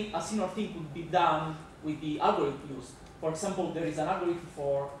 A similar thing could be done with the algorithm used. For example, there is an algorithm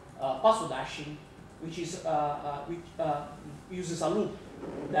for password hashing, which uses a loop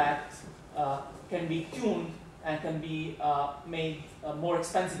that can be tuned and can be made more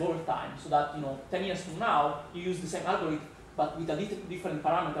expensive over time. So that 10 years from now, you use the same algorithm, but with a different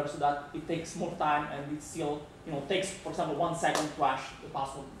parameter, so that it takes more time and it still takes, for example, 1 second to hash the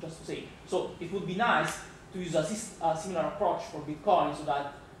password, just to say. So it would be nice to use a similar approach for Bitcoin, so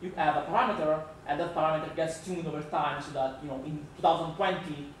that you have a parameter, and that parameter gets tuned over time, so that in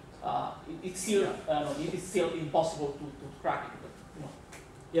 2020 it's still impossible to crack it. But,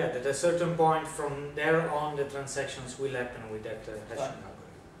 Yeah, at a certain point from there on, the transactions will happen with that hashing algorithm.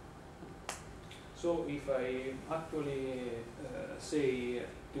 So if I actually say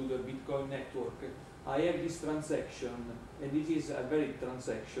to the Bitcoin network, I have this transaction, and it is a valid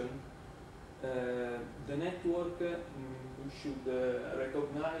transaction, the network should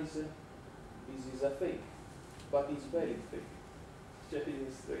recognize this is a fake, but it's valid fake.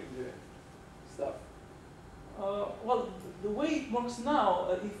 Japanese strange stuff. Well, the way it works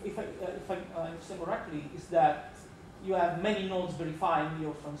now, if I understand correctly, is that you have many nodes verifying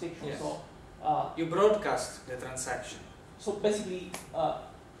your transaction. Yes. So you broadcast the transaction. So basically,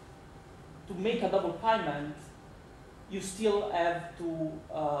 to make a double payment, you still have to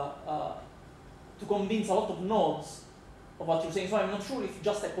convince a lot of nodes of what you're saying. So I'm not sure if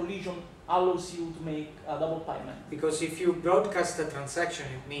just a collision allows you to make a double payment. Because if you broadcast a transaction,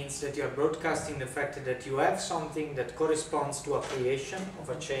 it means that you are broadcasting the fact that you have something that corresponds to a creation of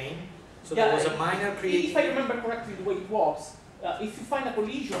a chain. So yeah, there was a minor creation. If I remember correctly the way it works, if you find a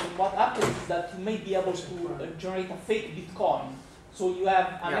collision, what happens is that you may be able to generate a fake Bitcoin. So you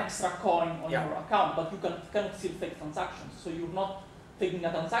have an extra coin on your account, but you cannot still fake transactions. So you're not faking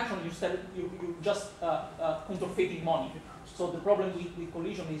a transaction, you're just counterfeiting money. So the problem with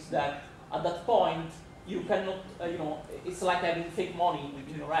collision is that at that point, you cannot, it's like having fake money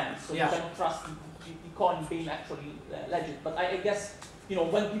in your hands. So you cannot trust the coin being actually legit. But I guess,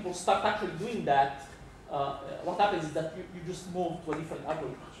 when people start actually doing that, what happens is that you just move to a different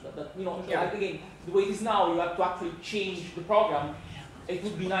algorithm. Again, the way it is now, you have to actually change the program. It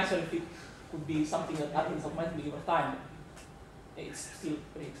would be nicer if it could be something that happens automatically over time. It's still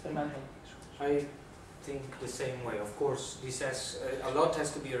very experimental. I think the same way. Of course, this has a lot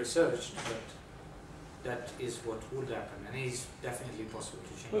has to be researched, but that is what would happen, and it is definitely possible to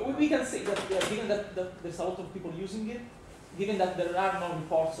change. But we can say that given that there's a lot of people using it, given that there are no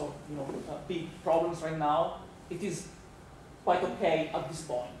reports of big problems right now, it is quite okay at this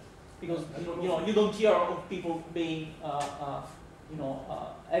point, because you don't hear of people being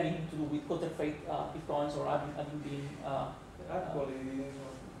having to do with counterfeit bitcoins or having been actually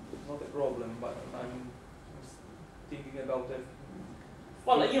not a problem, but I'm thinking about it.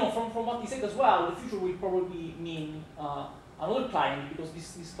 Well, from what he said as well, the future will probably mean another client, because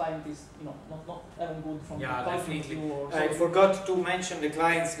this client is not even good from the point of view. I forgot to mention the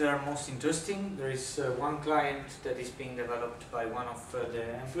clients that are most interesting. There is one client that is being developed by one of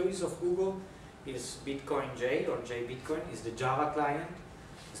the employees of Google. Is Bitcoin J, or JBitcoin, is the Java client.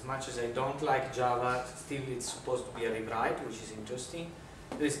 As much as I don't like Java, still it's supposed to be a rewrite, which is interesting.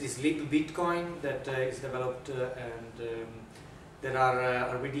 There is this little Bitcoin that is developed, and there are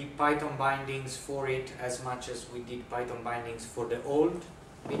already Python bindings for it, as much as we did Python bindings for the old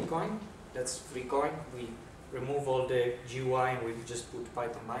Bitcoin. That's free coin. We remove all the GUI and we just put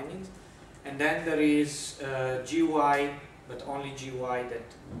Python bindings. And then there is GUI, but only GUI that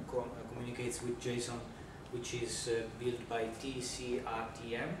communicates with JSON, which is built by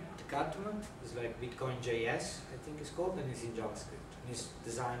TCRTM. Decathlon is like Bitcoin JS, I think it's called, and it's in JavaScript. And it's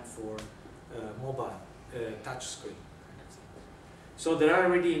designed for mobile touchscreen. So there are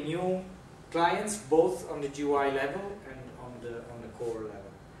already new clients, both on the GUI level and on the core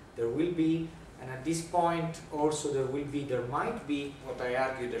level. There will be, and at this point also there might be, what I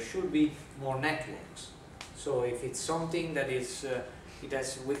argue, there should be more networks. So if it's something that is,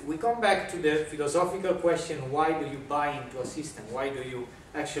 we come back to the philosophical question: why do you buy into a system? Why do you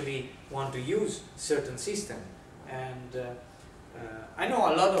actually want to use certain system? And I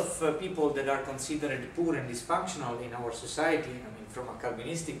know a lot of people that are considered poor and dysfunctional in our society, I mean from a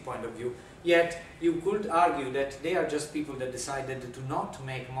Calvinistic point of view, yet you could argue that they are just people that decided to not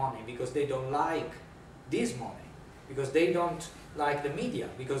make money because they don't like this money, because they don't like the media,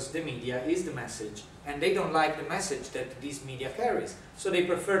 because the media is the message, and they don't like the message that this media carries. So they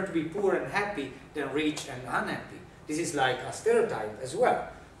prefer to be poor and happy than rich and unhappy. This is like a stereotype as well.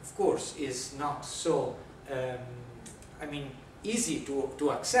 Of course, is not so, easy to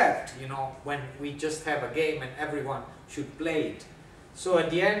accept, when we just have a game and everyone should play it. So at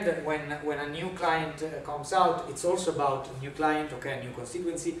the end, when a new client comes out, it's also about a new client, okay, a new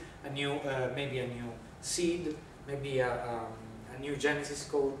constituency, maybe a new seed, maybe a new Genesis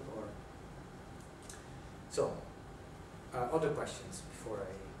code, or so. Other questions before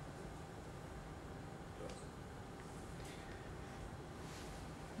I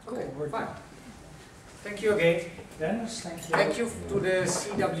close? Okay, Cool, fine. Thank you again. Dennis, thank you. Thank you to the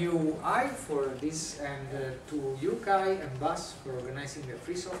CWI for this, and to you, Kai and Bas, for organizing the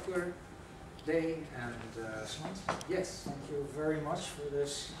Free Software Day. And Excellent. yes, Thank you very much for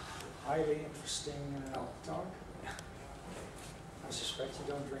this highly interesting talk. I suspect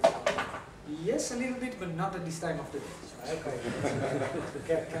you don't drink alcohol. yes, a little bit, but not at this time of the day.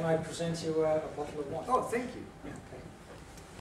 Okay. Can I present you a bottle of wine? Oh, thank you. Yeah.